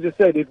as you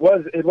said, it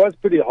was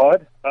pretty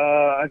hard.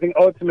 I think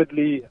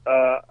ultimately,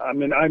 I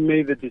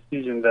made the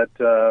decision that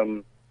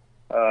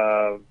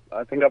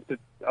I think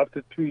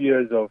after 2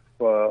 years of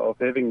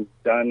having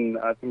done,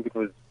 I think it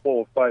was 4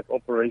 or 5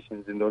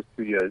 operations in those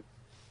 2 years,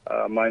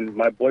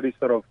 my body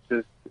sort of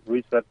just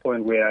reached that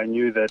point where I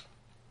knew that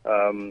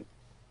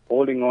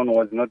holding on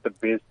was not the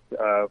best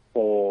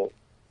for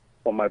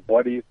my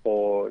body,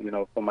 for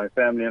my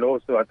family, and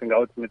also I think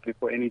ultimately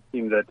for any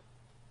team that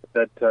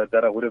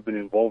I would have been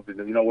involved in.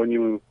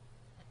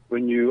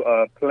 When you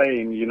are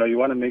playing, you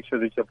want to make sure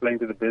that you're playing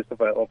to the best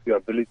of your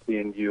ability,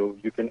 and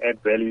you can add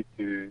value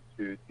to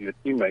your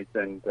teammates.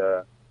 And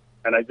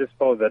I just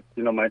felt that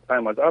my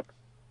time was up.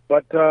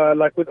 But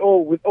like with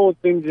all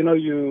things,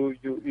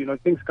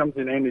 things come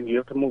to an end, and you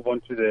have to move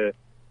on to the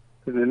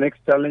next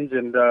challenge.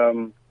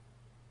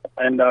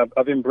 And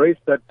I've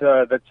embraced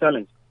that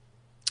challenge.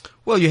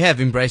 Well, you have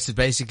embraced it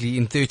basically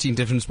in 13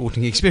 different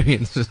sporting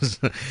experiences.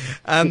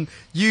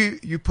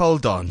 You pole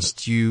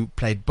danced, you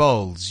played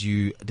bowls,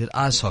 you did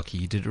ice hockey,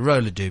 you did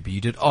roller derby,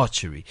 you did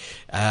archery.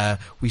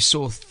 We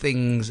saw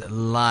things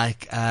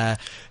like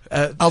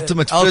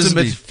ultimate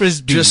frisbee.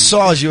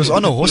 Dressage. He was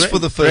on a horse for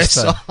the first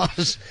time.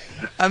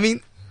 I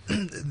mean,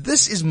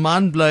 this is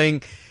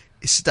mind-blowing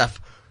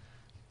stuff.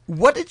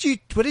 What did you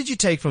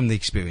take from the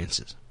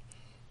experiences?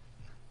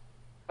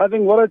 I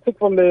think what I took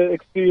from the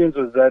experience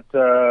was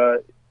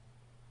that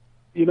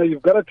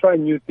you've got to try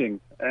new things,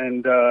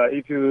 and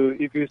if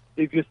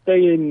you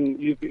stay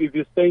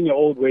in your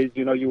old ways,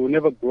 you will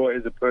never grow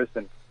as a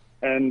person.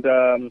 And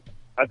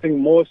I think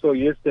more so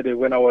yesterday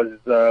when I was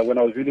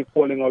really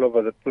falling all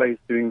over the place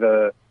doing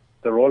the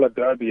the roller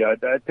derby, I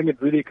think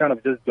it really kind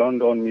of just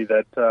dawned on me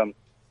that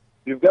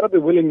you've got to be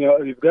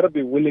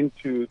willing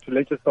to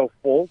let yourself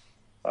fall,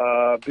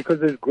 because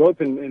there's growth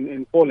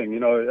in falling,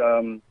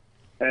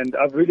 and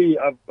I've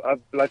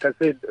like I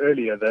said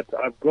earlier, that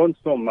I've grown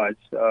so much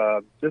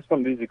just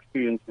from these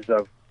experiences.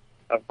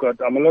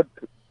 I'm a lot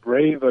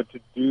braver to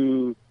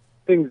do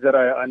things that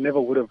I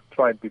never would have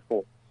tried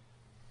before.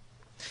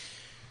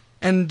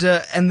 And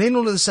then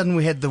all of a sudden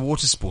we had the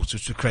water sports,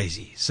 which were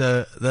crazy.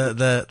 So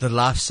the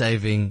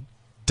life-saving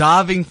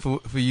diving for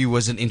you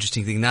was an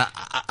interesting thing. Now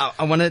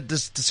I want to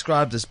just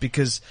describe this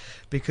because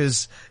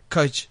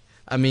Coach,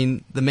 I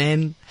mean, the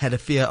man had a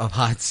fear of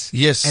heights.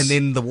 Yes. And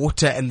then the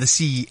water and the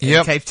sea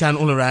and Cape Town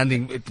all around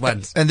him at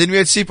once. And then we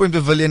had Sea Point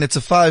Pavilion. It's a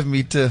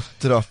 5-meter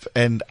drop,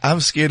 and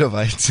I'm scared of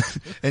heights.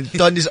 And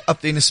Tonde's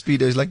up there in a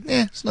speedo. He's like,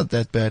 it's not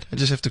that bad. I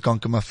just have to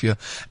conquer my fear.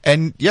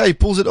 And yeah, he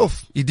pulls it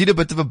off. He did a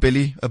bit of a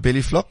belly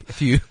flop. A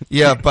few.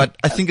 Yeah, but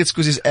I think it's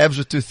because his abs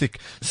were too thick,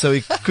 so he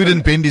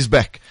couldn't bend his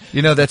back.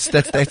 That's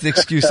the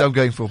excuse I'm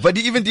going for. But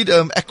he even did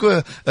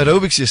aqua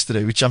aerobics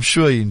yesterday, which I'm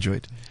sure he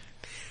enjoyed.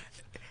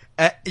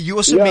 You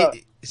also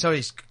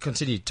sorry,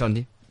 continue,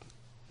 Tonde.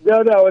 No,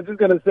 I was just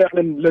going to say, I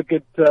mean, look,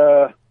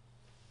 I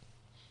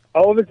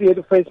obviously had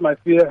to face my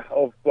fear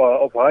of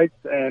heights,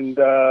 and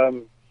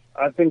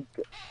I think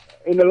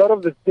in a lot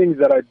of the things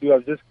that I do,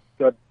 I've just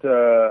got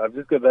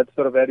that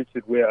sort of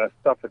attitude where I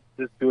stuff it,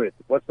 just do it.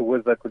 What's the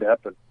worst that could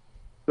happen?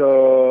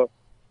 So,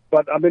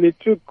 but I mean, it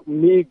took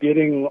me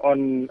getting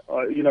on,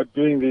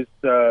 doing this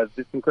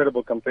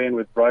incredible campaign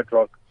with Bright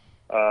Rock,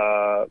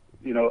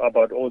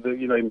 about all the,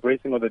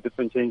 embracing all the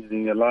different changes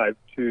in your life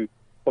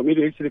for me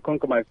to actually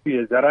conquer my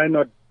fears. Had I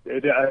not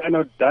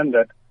done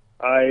that,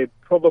 I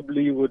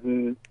probably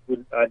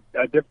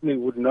I definitely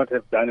would not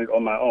have done it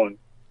on my own.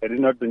 Had it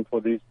not been for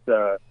this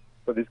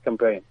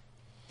campaign.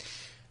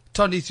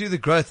 Tonde, through the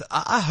growth,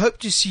 I hope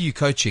to see you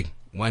coaching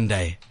one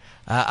day.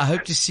 I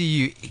hope to see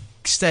you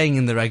staying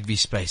in the rugby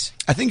space.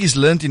 I think he's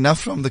learned enough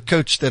from the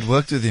coach that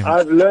worked with him.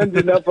 I've learned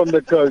enough from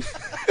the coach.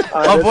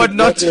 Of what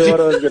not to do.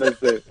 What I was going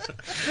to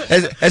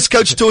say. Has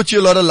coach taught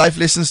you a lot of life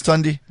lessons,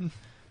 Tonde?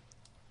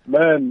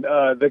 Man,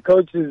 the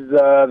coach is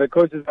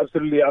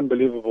absolutely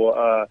unbelievable.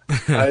 I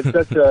had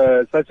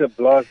such a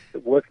blast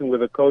working with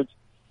the coach,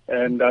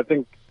 and I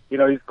think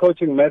his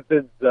coaching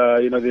methods,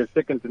 they're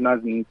second to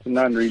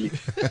none really.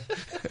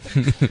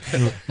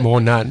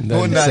 More none.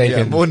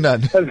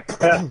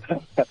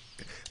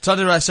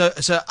 Tonderai,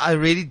 so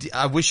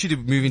I wish you to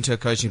move into a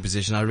coaching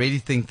position. I really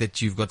think that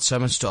you've got so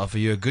much to offer.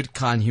 You're a good,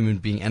 kind human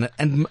being,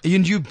 and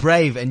you're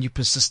brave and you're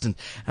persistent.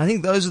 And I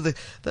think those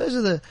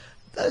are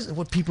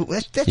what people.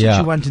 That's what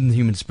you want in the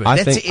human spirit.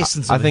 That's the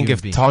essence of I think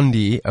if being.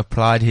 Tonde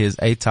applied his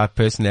A-type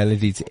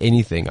personality to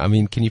anything, I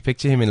mean, can you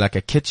picture him in like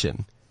a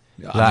kitchen?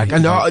 No,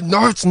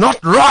 it's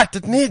not right.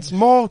 It needs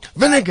more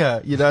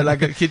vinegar. He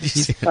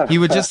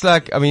would just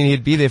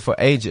he'd be there for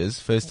ages,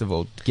 first of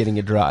all, getting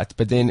it right,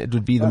 but then it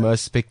would be the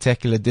most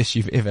spectacular dish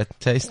you've ever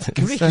tasted.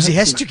 Correct, because he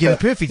has to get it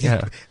perfect.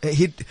 Yeah.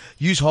 He'd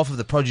use half of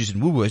the produce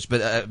in Woolworths,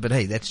 but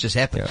hey, that's just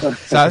happened. Yeah.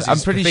 So I'm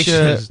pretty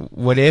sure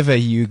whatever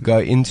you go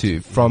into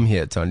from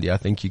here, Tonde, I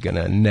think you're going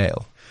to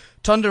nail.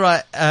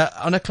 Tonderai,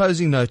 on a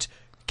closing note,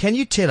 can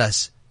you tell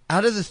us,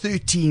 out of the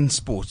 13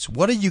 sports,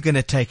 what are you going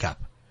to take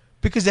up?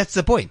 Because that's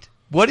the point.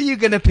 What are you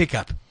going to pick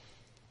up?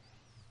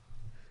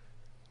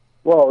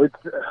 Well,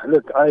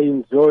 I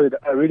enjoyed.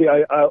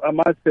 I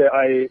must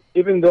say,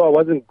 even though I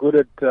wasn't good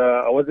at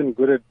all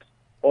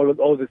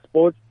the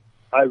sports,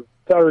 I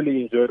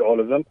thoroughly enjoyed all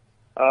of them.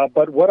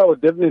 But what I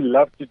would definitely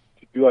love to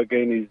do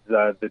again is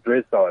the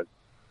dressage.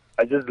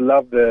 I just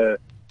love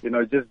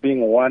just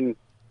being one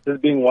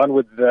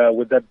with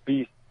that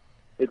beast.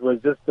 It was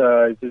just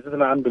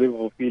an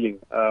unbelievable feeling.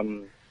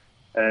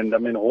 And I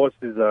mean,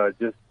 horses are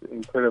just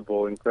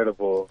incredible,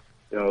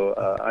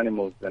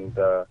 animals, and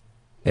I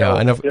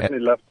definitely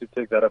love to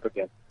take that up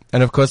again.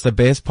 And of course, the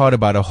best part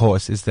about a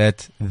horse is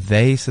that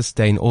they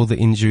sustain all the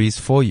injuries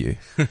for you.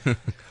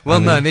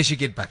 Unless you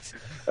get backed.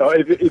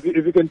 If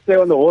you can stay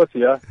on the horse,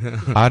 yeah.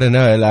 I don't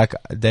know, like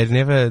they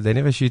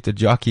never shoot the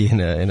jockey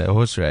in a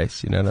horse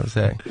race. You know what I'm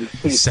saying?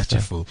 He's such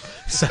a fool.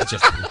 Such a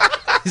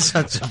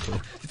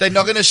fool. They're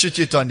not going to shoot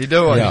you, Tonde.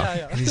 Don't worry.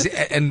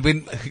 Yeah. And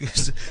when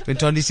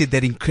Tonde said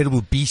that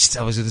incredible beast,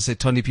 I was going to say,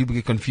 Tonde, people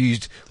get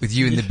confused with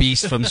you and the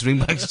beast from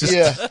Springbok.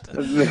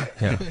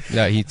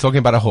 No, he's talking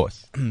about a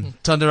horse.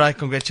 Tonderai,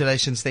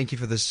 congratulations. Thank you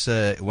for this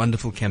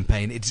wonderful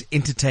campaign. It's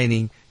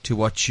entertaining to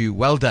watch you.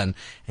 Well done.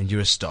 And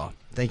you're a star.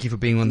 Thank you for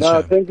being on the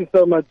show. Thank you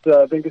so much.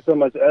 Thank you so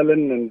much,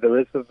 Alan, and the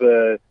rest of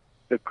the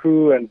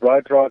crew and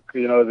Bright Rock.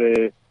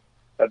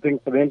 I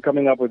think for them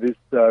coming up with this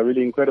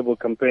really incredible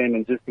campaign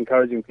and just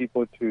encouraging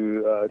people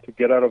to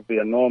get out of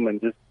their norm and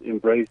just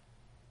embrace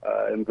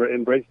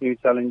new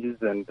challenges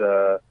and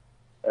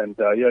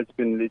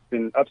it's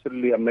been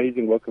absolutely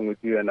amazing working with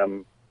you, and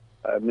I'm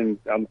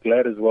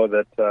glad as well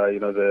that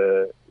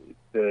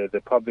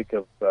the public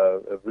have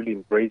really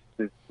embraced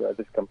this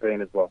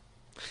campaign as well.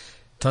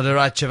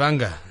 Tonderai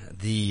Chavhanga,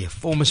 the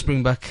former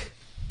Springbok,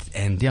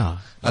 And yeah.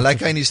 I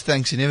like how in his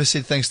thanks, he never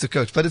said thanks to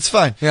coach, but it's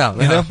fine. Yeah.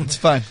 You know, it's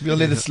fine. We'll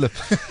let it slip.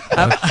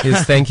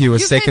 His thank you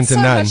was You've second had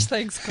to none. Much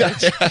thanks,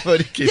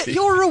 coach.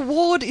 Your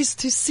reward is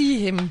to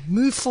see him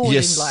move forward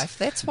Yes. in life.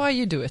 That's why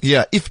you do it.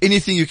 Yeah, if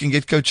anything, you can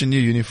get coach a new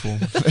uniform,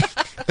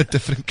 a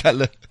different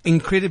color.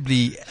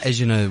 Incredibly, as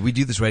you know, we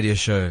do this radio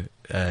show,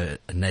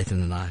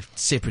 Nathan and I,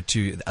 separate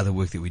to the other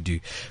work that we do.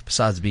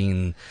 Besides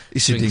being in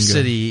Swing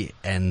City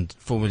and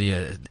formerly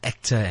an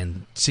actor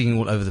and singing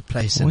all over the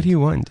place. What do you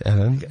want,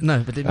 Alan?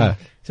 No, but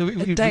so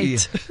we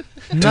date.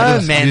 No,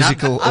 man,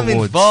 musical I'm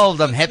awards. involved.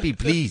 I'm happy,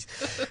 please.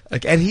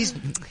 Okay, and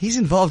he's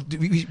involved.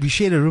 We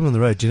shared a room on the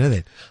road. Do you know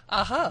that?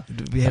 Aha.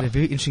 We had a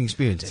very interesting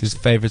experience. It's his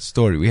favorite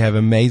story. We have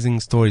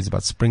amazing stories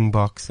about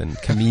Springboks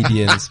and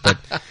comedians, but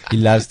he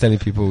loves telling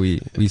people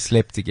we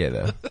slept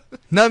together.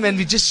 No, man,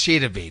 we just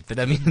shared a bed, but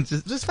I mean,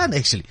 it was fun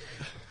actually.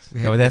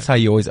 Yeah, well, that's how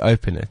you always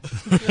open it.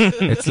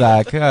 It's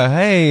like,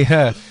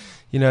 hey,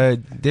 you know,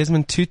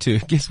 Desmond Tutu,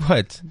 guess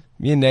what?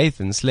 Me and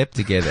Nathan slept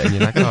together. And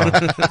you're like,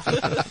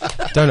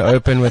 oh, don't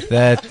open with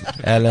that,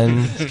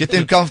 Alan. Get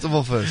them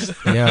comfortable first.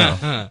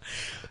 Yeah.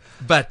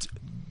 But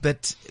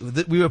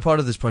we were part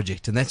of this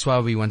project, and that's why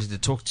we wanted to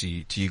talk to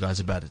you guys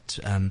about it,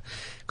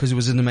 because it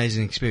was an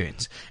amazing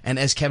experience. And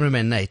as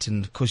cameraman Nate,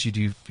 and of course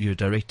you're a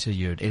director,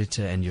 you're an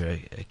editor, and you're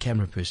a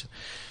camera person.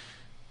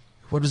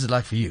 What was it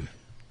like for you?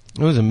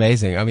 It was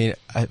amazing. I mean,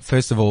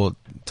 first of all,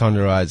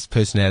 Tonderai's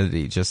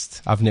personality,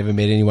 I've never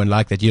met anyone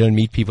like that. You don't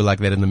meet people like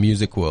that in the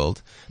music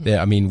world.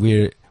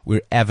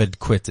 We're avid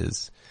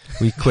quitters.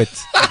 We quit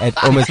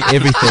at almost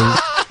everything,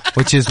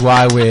 which is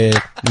why we're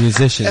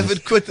musicians.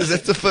 Avid quitters,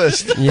 that's the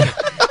first. Yeah.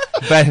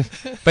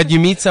 But you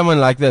meet someone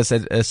like this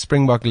at a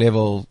Springbok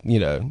level, you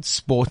know,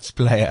 sports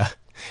player,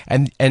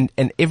 and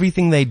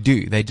everything they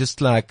do,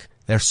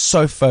 they're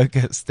so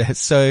focused, they're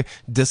so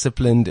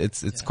disciplined.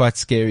 It's quite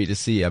scary to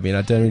see. I mean,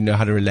 I don't really know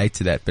how to relate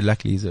to that, but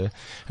luckily he's a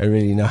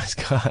really nice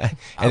guy.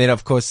 And then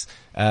of course,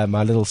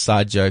 my little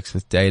side jokes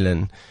with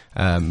Dalin,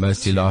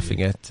 mostly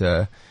laughing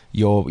at,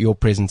 your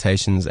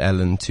presentations,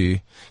 Alan, to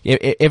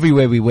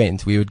everywhere we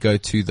went, we would go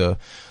to the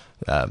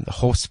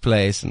horse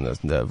place and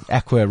the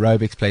aqua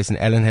aerobics place, and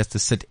Alan has to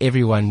sit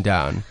everyone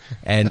down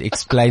and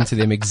explain to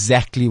them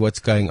exactly what's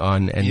going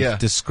on and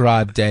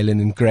describe Dalin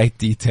in great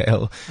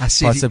detail,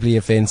 possibly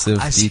offensive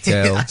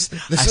detail.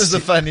 This was the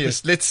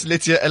funniest.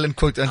 Let's hear Alan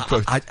quote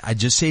unquote. I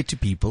just said to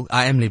people,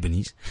 I am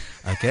Lebanese.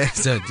 Okay,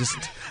 so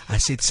I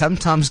said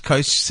sometimes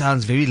coach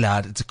sounds very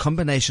loud. It's a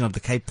combination of the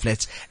Cape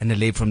Flats and the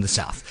Leb from the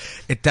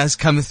south. It does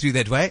come through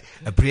that way.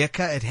 A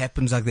breaker, it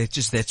happens like that.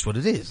 Just that's what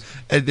it is.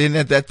 And then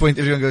at that point,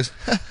 everyone goes,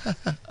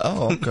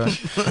 "Oh, okay,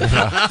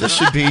 this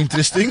should be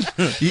interesting."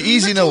 He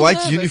is in a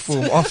white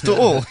uniform after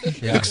all.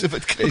 He looks a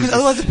bit crazy. Because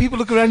otherwise, the people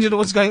look around, you know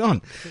what's going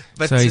on.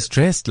 But so he's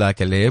dressed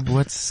like a Leb.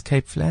 What's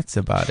Cape Flats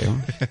about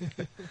him?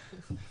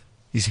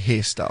 His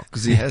hairstyle,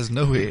 because he has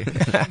no hair.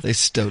 They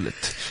stole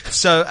it.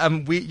 So,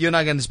 you and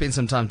I are going to spend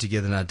some time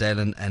together now,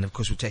 Dalin, and of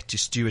course we'll take to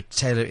Stuart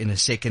Taylor in a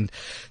second.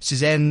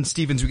 Suzanne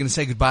Stevens, we're going to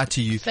say goodbye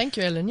to you. Thank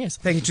you, Ellen. Yes.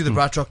 Thank you to the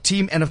Bright Rock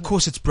team, and of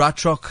course it's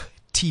Bright Rock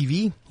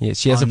TV. Yes,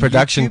 she has a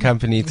production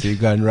company to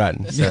go and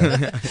run. So.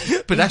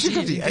 Production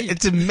company.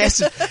 It's a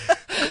massive.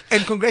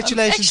 And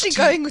congratulations. I'm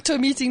actually going to a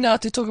meeting now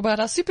to talk about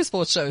our Super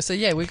Sports show. So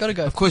yeah, we've got to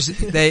go. Of course,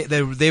 they're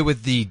there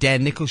with the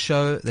Dan Nichols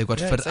show. They've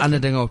got Fit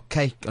Anading on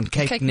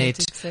Cake Net.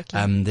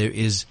 Exactly. There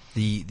is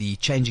the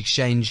Change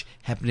Exchange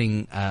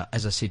happening,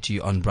 as I said to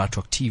you, on Bright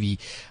Rock TV.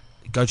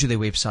 Go to their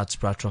website,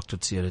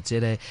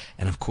 brightrock.co.za,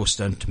 and of course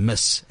don't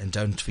miss and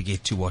don't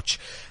forget to watch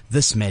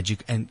this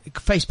magic. And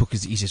Facebook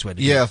is the easiest way to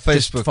do it. Yeah,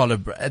 Facebook. Just follow,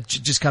 it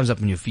just comes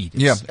up in your feed.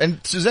 Yeah, and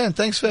Suzanne,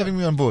 thanks for having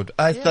me on board.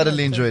 I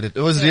thoroughly enjoyed it.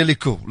 It was really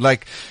cool.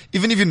 Like,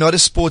 even if you're not a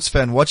sports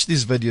fan, watch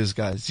these videos,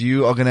 guys.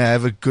 You are going to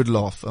have a good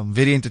laugh.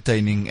 Very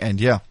entertaining, and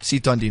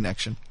see Tondi in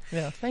action.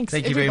 Yeah, thanks.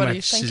 Thank you very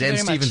much, Suzanne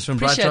Stevens from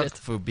Bright Rock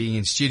for being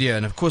in studio,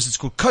 and of course it's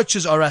called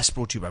CoachesRUs,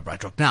 brought to you by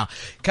Bright Rock. Now,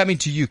 coming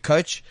to you,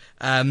 Coach,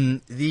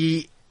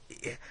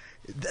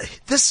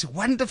 this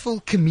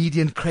wonderful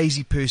comedian,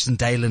 crazy person,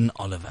 Dalin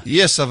Oliver.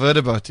 Yes, I've heard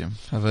about him.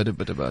 I've heard a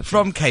bit about him.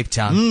 From Cape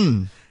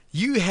Town.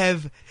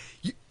 I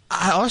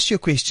asked you a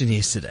question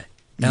yesterday,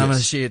 and I'm going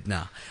to share it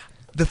now.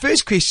 The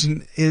first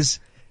question is,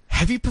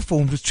 have you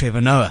performed with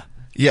Trevor Noah?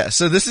 Yeah,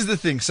 so this is the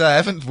thing. So I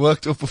haven't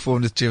worked or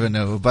performed with Trevor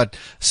Noah, but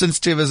since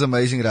Trevor's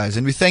amazing rise,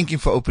 and we thank him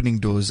for opening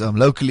doors,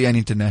 locally and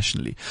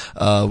internationally.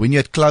 When you're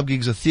at club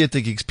gigs or theater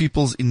gigs,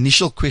 people's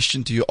initial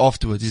question to you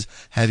afterwards is,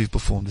 have you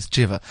performed with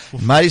Trevor?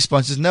 And my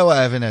response is, no,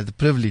 I haven't had the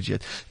privilege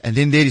yet. And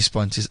then their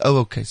response is, oh,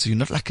 okay, so you're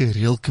not like a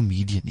real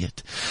comedian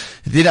yet.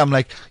 And then I'm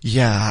like,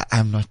 yeah,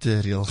 I'm not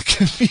a real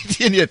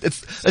comedian yet.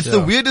 It's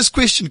the weirdest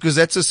question, because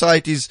that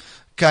society's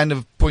kind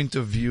of point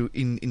of view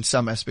in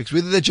some aspects.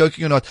 Whether they're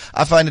joking or not,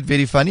 I find it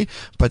very funny.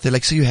 But they're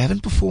like, so you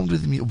haven't performed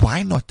with me?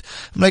 Why not?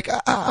 I'm like,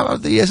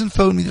 he hasn't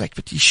phoned me. They're like,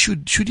 but he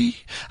should he?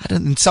 I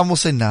don't. And some will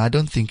say, nah, I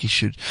don't think he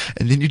should.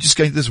 And then you just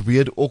go into this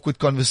weird, awkward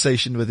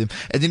conversation with him.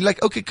 And then you're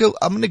like, okay, cool,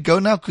 I'm going to go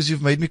now because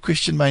you've made me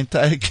question my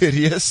entire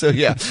career. So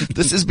yeah,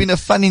 this has been a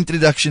fun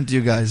introduction to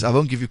you guys. I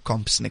won't give you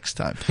comps next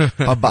time.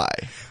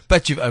 Bye-bye.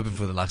 But you've opened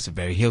for the likes of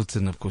Barry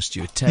Hilton, of course,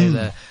 Stuart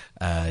Taylor,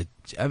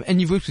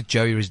 and you've worked with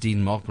Joey Rasdeen,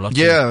 Mark Blotton.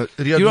 Yeah,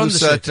 Riyad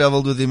Musa, I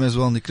travelled with him as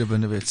well, Nick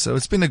Rabinovic. So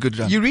it's been a good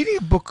run. You're reading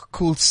a book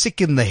called Sick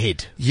in the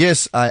Head.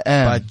 Yes, I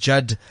am. By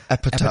Judd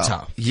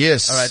Apatow.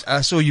 Yes. All right,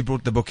 I saw you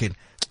brought the book in.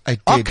 I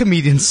did. Are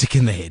comedians sick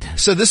in the head?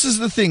 So this is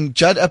the thing.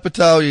 Judd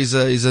Apatow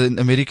is an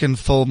American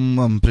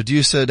film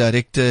producer,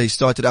 director. He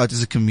started out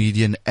as a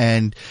comedian,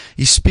 and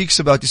he speaks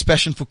about his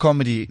passion for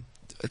comedy.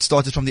 It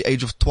started from the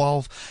age of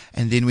 12,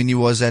 and then when he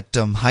was at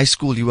high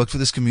school, he worked for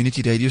this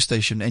community radio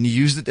station, and he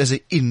used it as an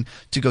in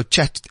to go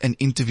chat and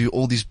interview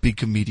all these big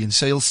comedians.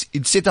 So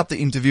he'd set up the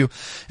interview,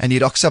 and he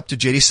rocks up to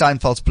Jerry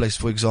Seinfeld's place,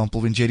 for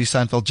example, when Jerry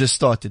Seinfeld just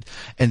started.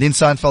 And then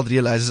Seinfeld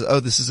realizes,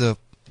 oh, this is a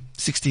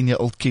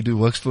 16-year-old kid who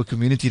works for a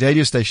community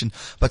radio station.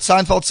 But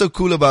Seinfeld's so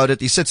cool about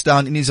it. He sits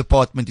down in his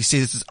apartment. He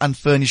says it's this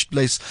unfurnished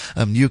place,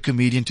 new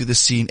comedian to the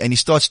scene, and he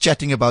starts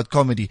chatting about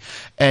comedy.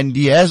 And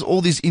he has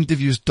all these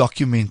interviews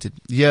documented.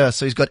 Yeah,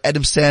 so he's got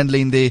Adam Sandler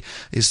in there.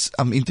 His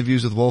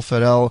interviews with Will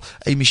Ferrell,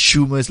 Amy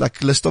Schumer. It's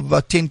like a list of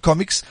about 10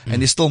 comics,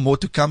 and there's still more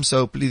to come. So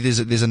hopefully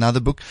there's another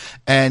book.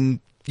 And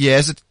he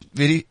has it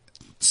very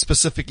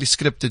specifically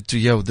scripted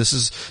to, this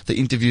is the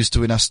interviews to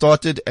when I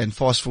started, and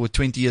fast forward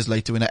 20 years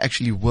later when I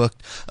actually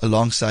worked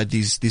alongside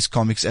these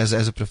comics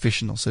as a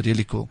professional. So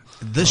really cool.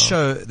 This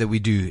show that we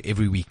do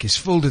every week is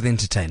filled with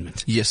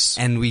entertainment. Yes.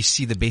 And we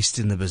see the best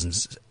in the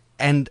business.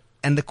 And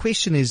the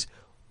question is,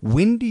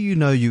 when do you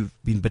know you've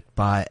been bit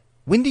by,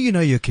 when do you know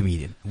you're a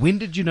comedian? When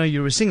did you know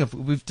you're a singer?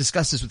 We've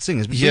discussed this with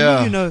singers, but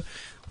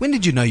when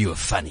did you know you were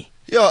funny?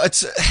 Yeah,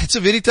 it's a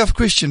very tough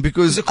question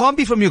because it can't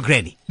be from your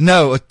granny.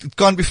 No, it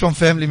can't be from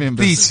family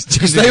members. Please,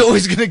 because they're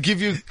always going to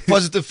give you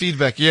positive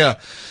feedback. Yeah.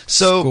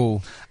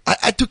 So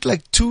I took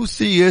like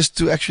 2-3 years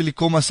to actually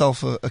call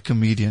myself a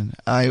comedian.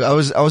 I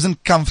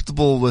wasn't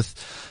comfortable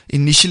with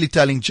initially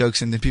telling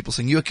jokes and then people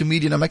saying, you're a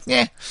comedian. I'm like,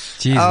 nah.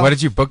 Jeez, what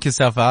did you book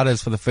yourself out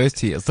as for the first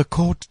 2 years? The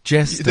court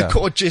jester. The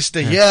court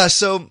jester, yeah.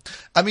 So,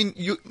 I mean,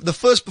 the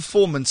first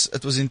performance,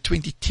 it was in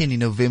 2010 in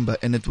November,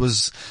 and it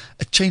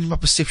changed my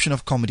perception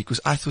of comedy because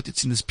I thought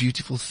it's in this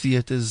beautiful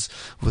theaters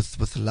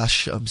with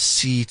lush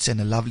seats and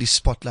a lovely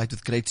spotlight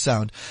with great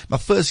sound. My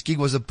first gig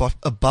was above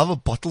a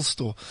bottle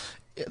store,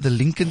 the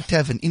Lincoln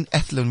Tavern in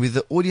Athlone, where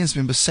the audience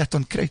members sat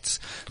on crates,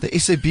 the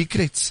SAB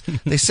crates.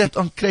 They sat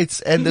on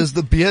crates, and there's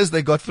the beers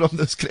they got from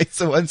those crates.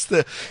 So once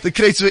the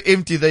crates were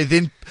empty, they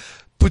then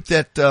put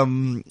that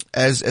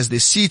as their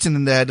seat, and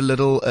then they had a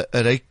little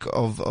a rake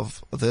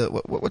of the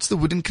what's the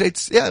wooden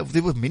crates? Yeah,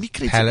 there were many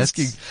crates.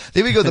 Pallets.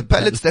 There we go, the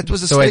pallets. That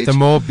was the so stage. Wait, the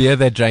more beer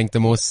they drank,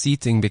 the more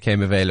seating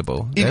became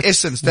available. In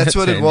essence, that's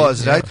what it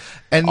was, right?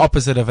 And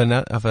opposite of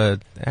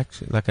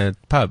actually like a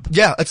pub.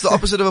 Yeah, it's the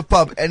opposite of a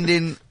pub. And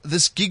then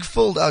this gig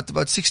filled out.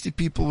 About 60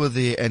 people were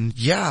there, and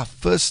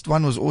first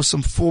one was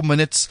awesome. 4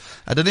 minutes.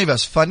 I don't know if it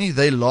was funny.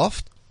 They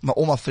laughed.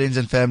 All my friends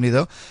and family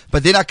though.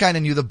 But then I kind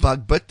of knew the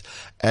bug bit,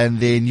 and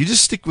then you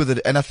just stick with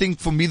it. And I think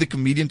for me, the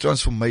comedian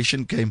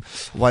transformation came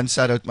once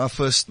I wrote my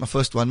first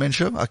one-man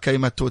show. I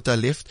came, I taught, I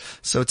left.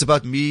 So it's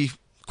about me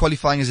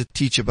qualifying as a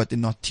teacher, but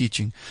then not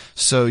teaching.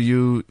 So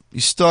you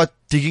start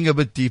digging a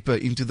bit deeper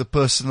into the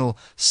personal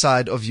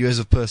side of you as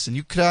a person.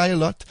 You cry a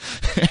lot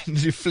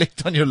and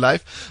reflect on your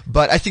life.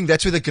 But I think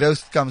that's where the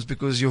growth comes,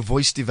 because your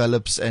voice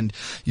develops and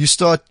you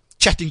start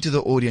chatting to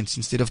the audience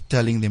instead of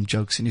telling them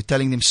jokes, and you're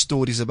telling them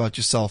stories about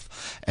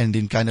yourself and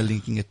then kind of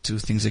linking it to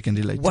things they can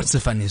relate to. What's the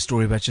funniest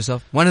story about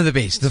yourself? One of the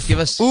best. Give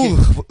us.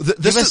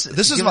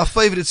 This is my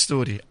favorite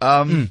story.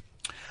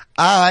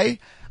 I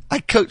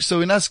coach, so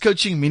when I was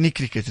coaching mini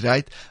cricket,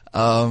 right?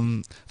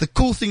 The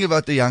cool thing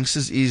about the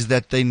youngsters is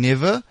that they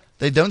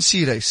don't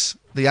see race.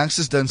 The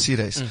youngsters don't see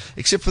race,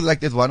 except for like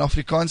that one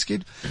Afrikaans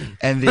kid.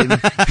 And then,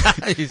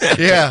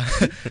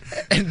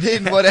 and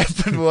then what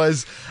happened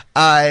was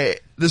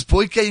this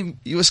boy came,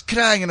 he was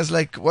crying, and I was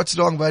like, what's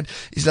wrong, bud?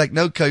 He's like,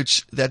 no,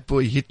 coach, that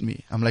boy hit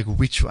me. I'm like,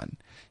 which one?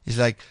 He's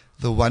like,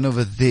 the one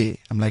over there.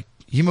 I'm like,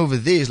 him over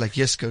there? He's like,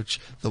 yes, coach,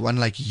 the one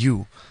like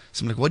you.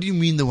 So I'm like, what do you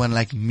mean the one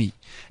like me?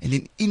 And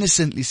then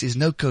innocently says,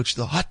 no, coach,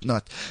 the hot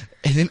knot.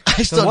 And then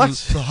I start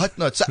the hot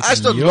knot. So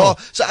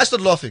I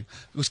start laughing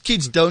because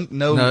kids don't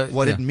know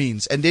what it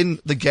means. And then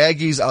the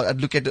gag is,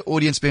 I'd look at the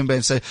audience member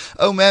and say,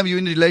 oh, ma'am, you're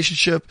in a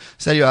relationship.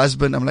 Say your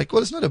husband. I'm like,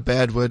 well, it's not a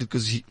bad word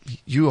because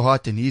you're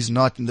hot and he's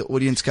not. And the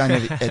audience kind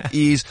of at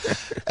ease.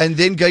 And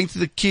then going to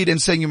the kid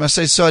and saying, you must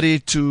say sorry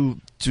to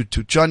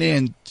Johnny,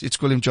 and let's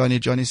call him Johnny.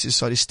 Johnny says,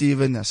 sorry,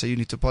 Stephen. I say, you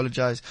need to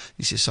apologize.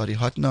 He says, sorry,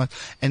 hot knot.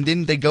 And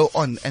then they go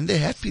on and they're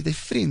happy. They're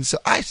friends. So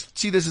I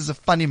see this as a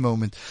funny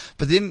moment.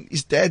 But then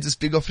his dad's this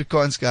big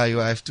Afrikaans guy who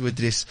I have to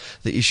address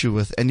the issue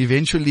with. And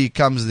eventually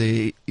comes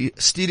the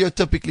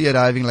stereotypically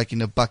arriving like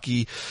in a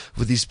bakkie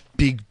with these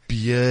big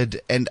beard,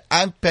 and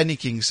I'm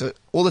panicking. So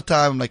all the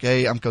time I'm like,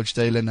 hey, I'm Coach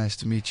Dalin, nice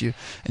to meet you.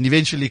 And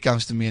eventually he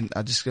comes to me and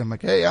I'm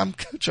like, hey, I'm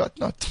Coach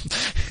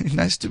Hotnot,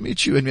 nice to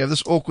meet you. And we have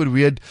this awkward,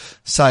 weird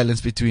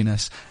silence between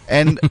us.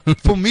 And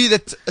for me,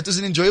 that it was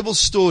an enjoyable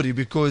story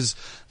because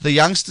the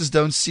youngsters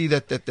don't see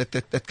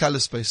that color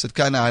space. It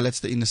kind of highlights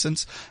the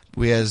innocence,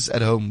 whereas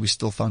at home we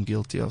still found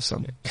guilty of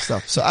some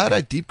stuff. So I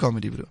write deep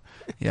comedy, bro.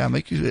 Yeah,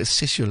 make you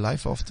assess your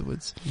life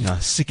afterwards. No,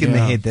 sick in the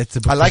head. That's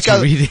the book I like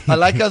you're reading. I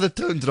like how the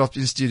tone dropped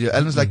in studio.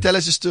 Alan was like, tell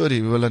us your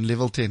story. We were on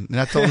level 10. And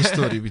I told the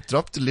story. We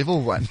dropped to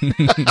level 1.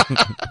 We're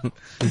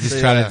just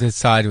trying to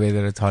decide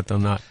whether it's hot or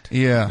not.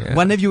 Yeah.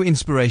 One of your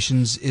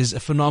inspirations is a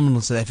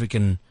phenomenal South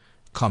African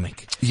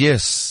comic.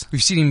 Yes.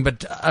 We've seen him,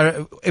 but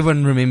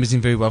everyone remembers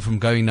him very well from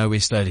Going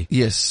Nowhere Slowly.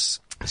 Yes.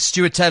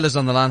 Stuart Taylor's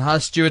on the line. Hi,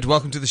 Stuart.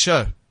 Welcome to the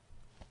show.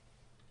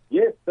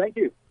 Yes, thank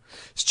you.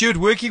 Stuart,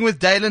 working with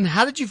Dalin,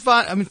 how did you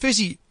find? I mean,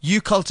 firstly, you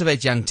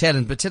cultivate young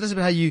talent, but tell us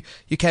about how you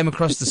came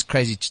across this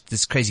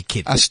crazy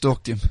kid. I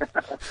stalked him.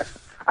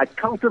 I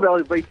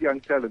cultivate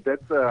young talent.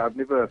 That's I've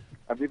never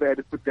had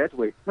it put that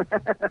way.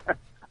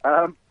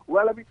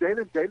 Well, I mean,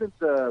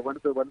 Dalin's one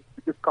of the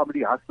biggest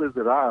comedy hustlers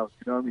around.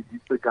 You know, I mean,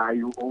 he's the guy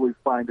you always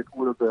find at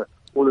all of the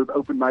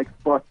open mic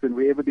spots, and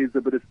wherever there's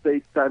a bit of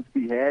stage time to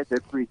be had,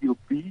 that's where he'll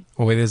be.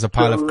 Or where there's a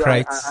pile of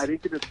crates. I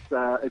reckon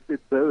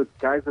it's those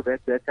guys of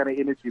that kind of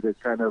energy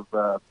that kind of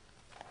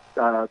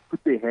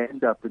put their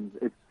hand up and,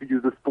 to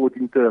use a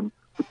sporting term,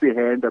 put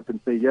their hand up and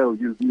say, yo,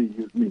 use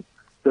me.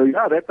 So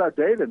yeah, that's our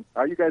Dalin.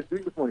 How are you guys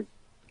doing this morning?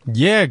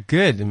 Yeah,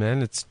 good,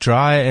 man. It's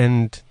dry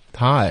and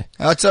high.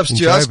 What's up,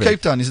 Stu? How's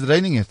Cape Town? Is it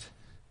raining yet?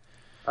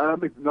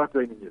 It's not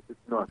raining yet. It's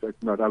not.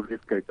 I've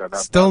left Cape Town.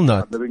 Still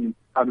not.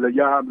 I'm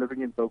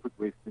living in Beaufort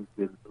West.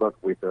 There's a lot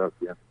wetter out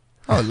here.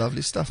 Oh,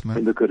 lovely stuff, man.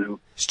 In the Karoo.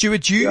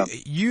 Stuart, you're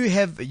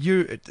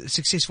a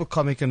successful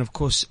comic and of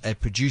course a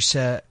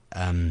producer,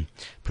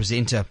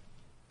 presenter.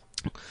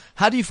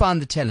 How do you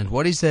find the talent?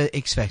 What is the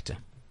X factor?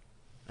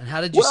 And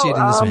how did you see it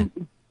in this man?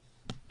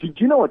 Do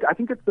you know what? I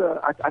think it's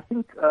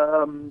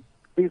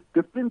there's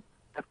different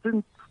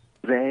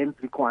brands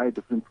require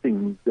different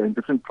things and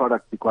different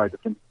products require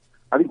different.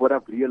 I think what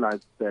I've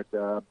realized is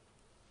that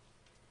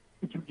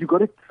you got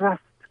to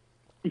trust.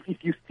 If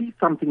you see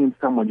something in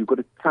someone, you've got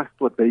to trust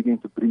what they're going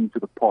to bring to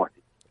the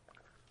party.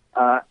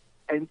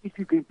 And if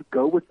you're going to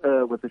go with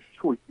a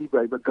choice,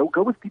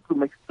 go with people who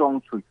make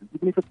strong choices.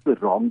 Even if it's the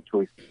wrong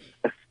choice,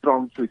 a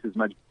strong choice is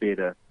much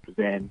better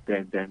than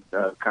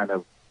kind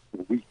of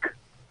weak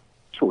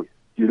choice.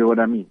 You know what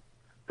I mean?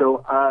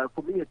 So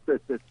for me,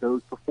 it's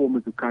those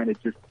performers who kind of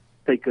just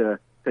take a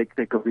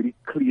very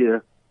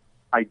clear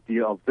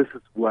idea of this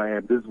is who I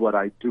am, this is what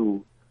I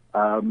do,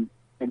 and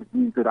it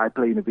means that I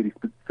play in a very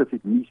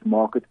specific niche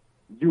market.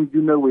 You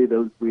know where they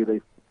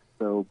fit.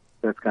 So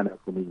that's kind of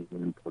for me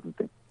an important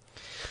thing.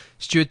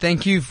 Stuart,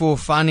 thank you for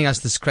finding us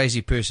this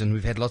crazy person.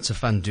 We've had lots of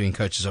fun doing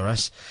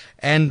CoachesRUs,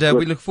 and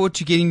we look forward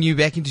to getting you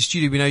back into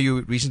studio. We know you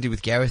were recently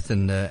with Gareth,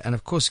 and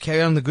of course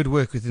carry on the good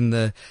work in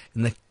the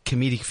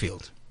comedic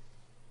field.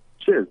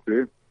 Cheers,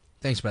 dude.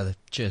 Thanks, brother.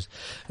 Cheers.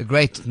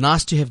 Great.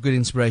 Nice to have good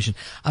inspiration.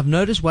 I've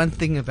noticed one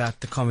thing about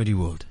the comedy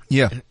world.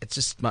 Yeah. It's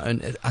just my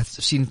own. I've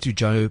seen it through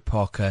Joe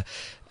Parker.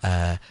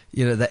 That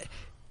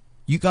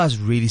you guys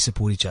really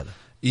support each other.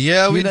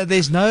 Yeah,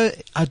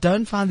 I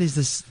don't find there's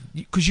this,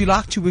 because you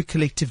like to work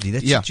collectively.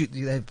 That's what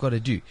they've got to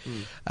do.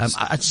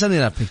 It's something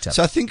that I picked up.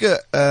 So I think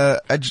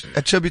a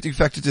attributing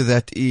factor to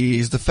that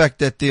is the fact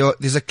that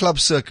there's a club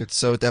circuit.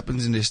 So it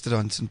happens in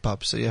restaurants and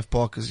pubs. So you have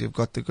Parkers, you've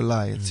got the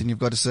Goliaths, and you've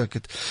got a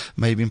circuit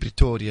maybe in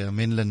Pretoria,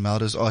 Menlyn,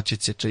 Melrose Arch,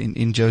 etc.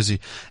 in Josie.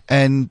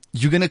 And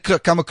you're going to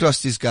come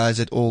across these guys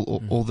at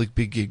all the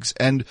big gigs.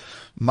 And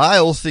my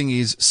whole thing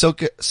is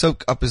soak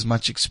up as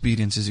much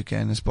experience as you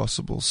can as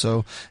possible.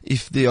 So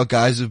if there are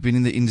guys who've been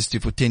in the industry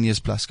for 10 years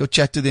plus, go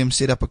chat to them,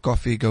 set up a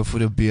coffee, go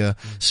for a beer,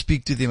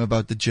 speak to them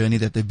about the journey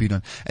that they've been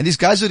on. And these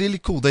guys are really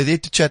cool. They're there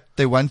to chat.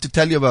 They want to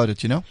tell you about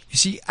it, you know? You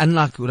see,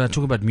 unlike when I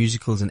talk about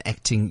musicals and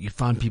acting, you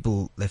find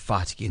people, they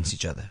fight against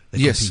each other. They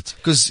compete.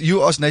 Because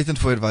you asked Nathan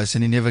for advice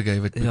and he never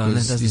gave it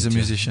because he's a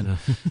musician. No.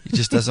 He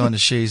just doesn't want to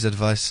share his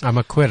advice. I'm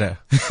a quitter.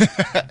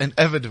 An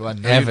avid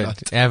one. No,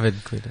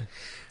 avid quitter.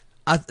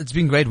 It's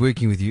been great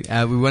working with you.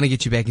 We want to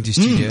get you back into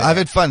studio. I've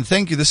had fun.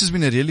 Thank you. This has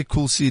been a really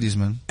cool series,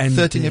 man. And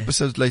 13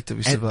 episodes later,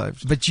 we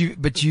survived. But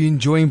you're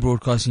enjoying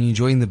broadcasting, you're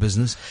enjoying the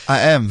business. I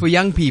am. For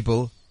young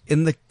people,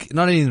 not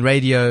only in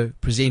radio,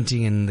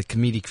 presenting in the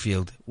comedic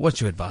field, what's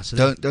your advice?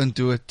 Don't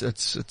do it.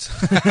 It's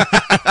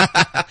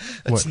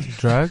what,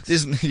 drugs?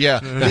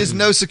 There's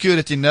no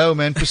security. No,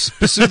 man.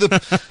 Pursue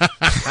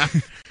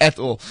the at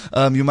all.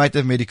 You might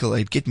have medical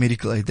aid. Get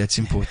medical aid. That's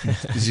important.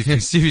 If you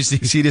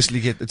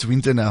seriously it's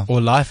winter now. Or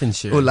life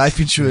insurance.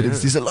 Yeah.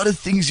 There's a lot of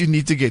things you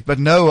need to get. But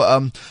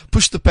no,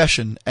 push the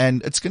passion,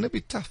 and it's gonna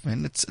be tough,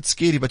 man. It's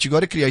scary, but you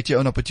got to create your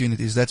own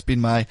opportunities. That's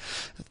been my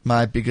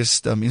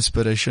biggest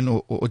inspiration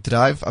or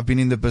drive. I've been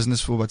in the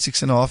business for about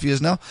 6.5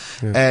 years now,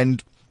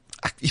 and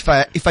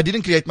if I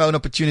didn't create my own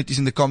opportunities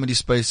in the comedy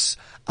space,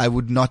 I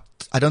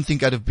don't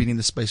think I'd have been in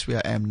the space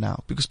where I am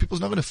now, because people's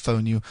not going to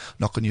phone you,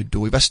 knock on your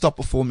door. If I stop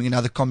performing,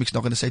 another comic's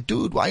not going to say,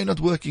 dude, why are you not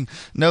working?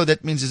 No,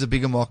 that means there's a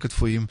bigger market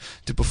for him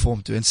to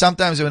perform to. And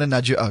sometimes they want to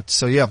nudge you out.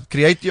 So yeah,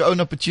 create your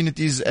own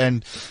opportunities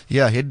and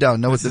head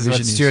down. Know what the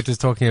vision is. Stuart was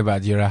talking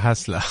about. You're a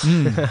hustler.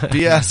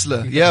 Be a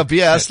hustler. Yeah,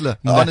 be a hustler.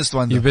 Honest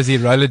one. You're busy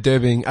roller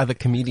derbying other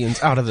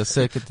comedians out of the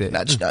circuit there.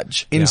 Nudge,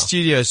 nudge. In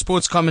studio,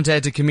 sports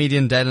commentator,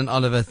 comedian Dalin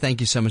Oliver.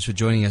 Thank you so much for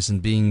joining us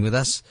and being with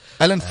us.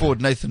 Alan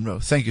Ford, Nathan Rowe.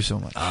 Thank you so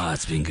much.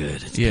 It's been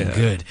good. It's been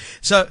good.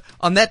 So,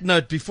 on that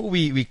note, before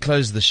we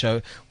close the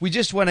show, we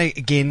just want to,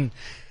 again,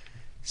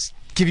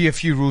 give you a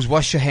few rules.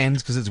 Wash your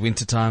hands because it's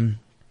winter time.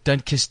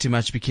 Don't kiss too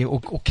much. Be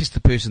careful, or kiss the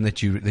person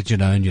that you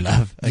know and you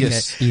love. Okay?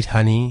 Yes. Eat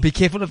honey. Be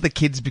careful of the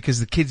kids because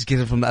the kids get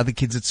it from the other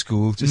kids at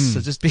school.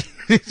 Just be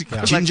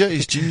Ginger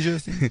is ginger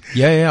thing.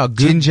 Yeah.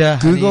 Ginger,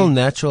 Google honey.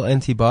 Natural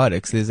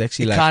antibiotics. There's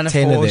actually like Echinophoros.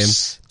 10 of them.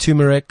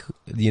 Turmeric.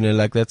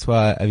 Like that's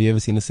why. Have you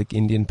ever seen a sick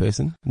Indian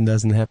person? It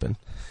doesn't happen.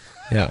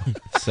 Yeah.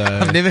 So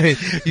I've never heard.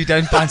 You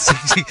don't find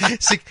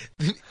sick.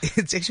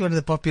 It's actually one of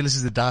the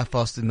populaces that die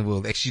fast in the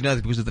world. Actually, you know,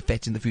 because of the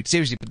fat in the food.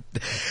 Seriously,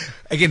 but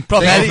again,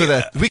 probably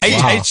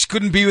H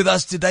couldn't be with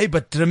us today.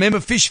 But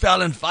remember, fish,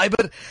 fowl, and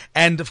fiber.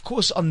 And of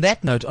course, on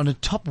that note, on a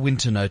top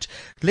winter note,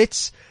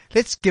 let's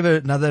give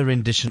another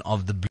rendition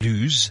of the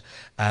blues.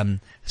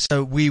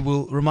 So we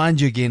will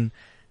remind you again: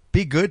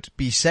 be good,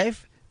 be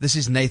safe. This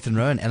is Nathan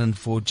Rowe and Alan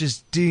Ford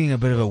just doing a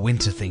bit of a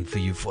winter thing for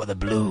you for the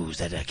blues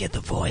that get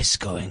the voice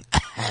going.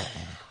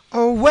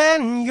 Oh,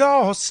 when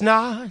your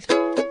snot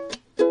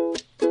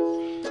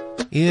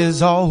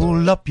is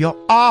all up your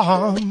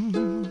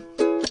arm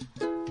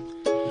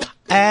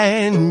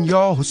and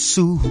your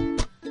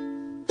soup,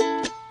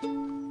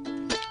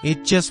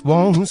 it just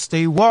won't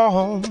stay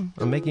warm.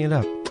 I'm making it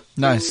up.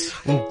 Nice.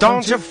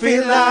 Don't you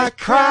feel like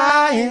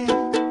crying?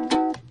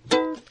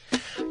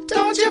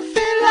 Don't you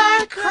feel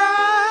like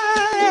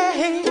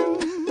crying?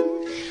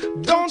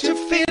 Don't you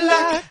feel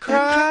like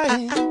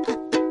crying?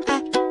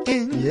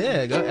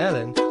 Yeah, go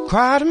Alan.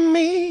 Cry to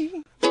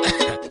me.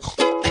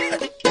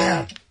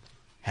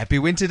 Happy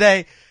winter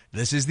day.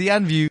 This is The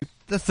Unview,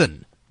 the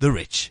thin, the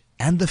rich,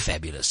 and the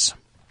fabulous.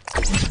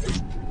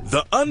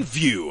 The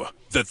Unview,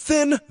 the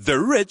thin, the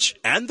rich,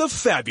 and the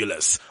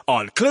fabulous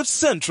on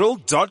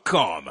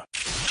CliffCentral.com.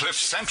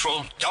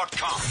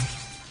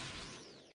 CliffCentral.com.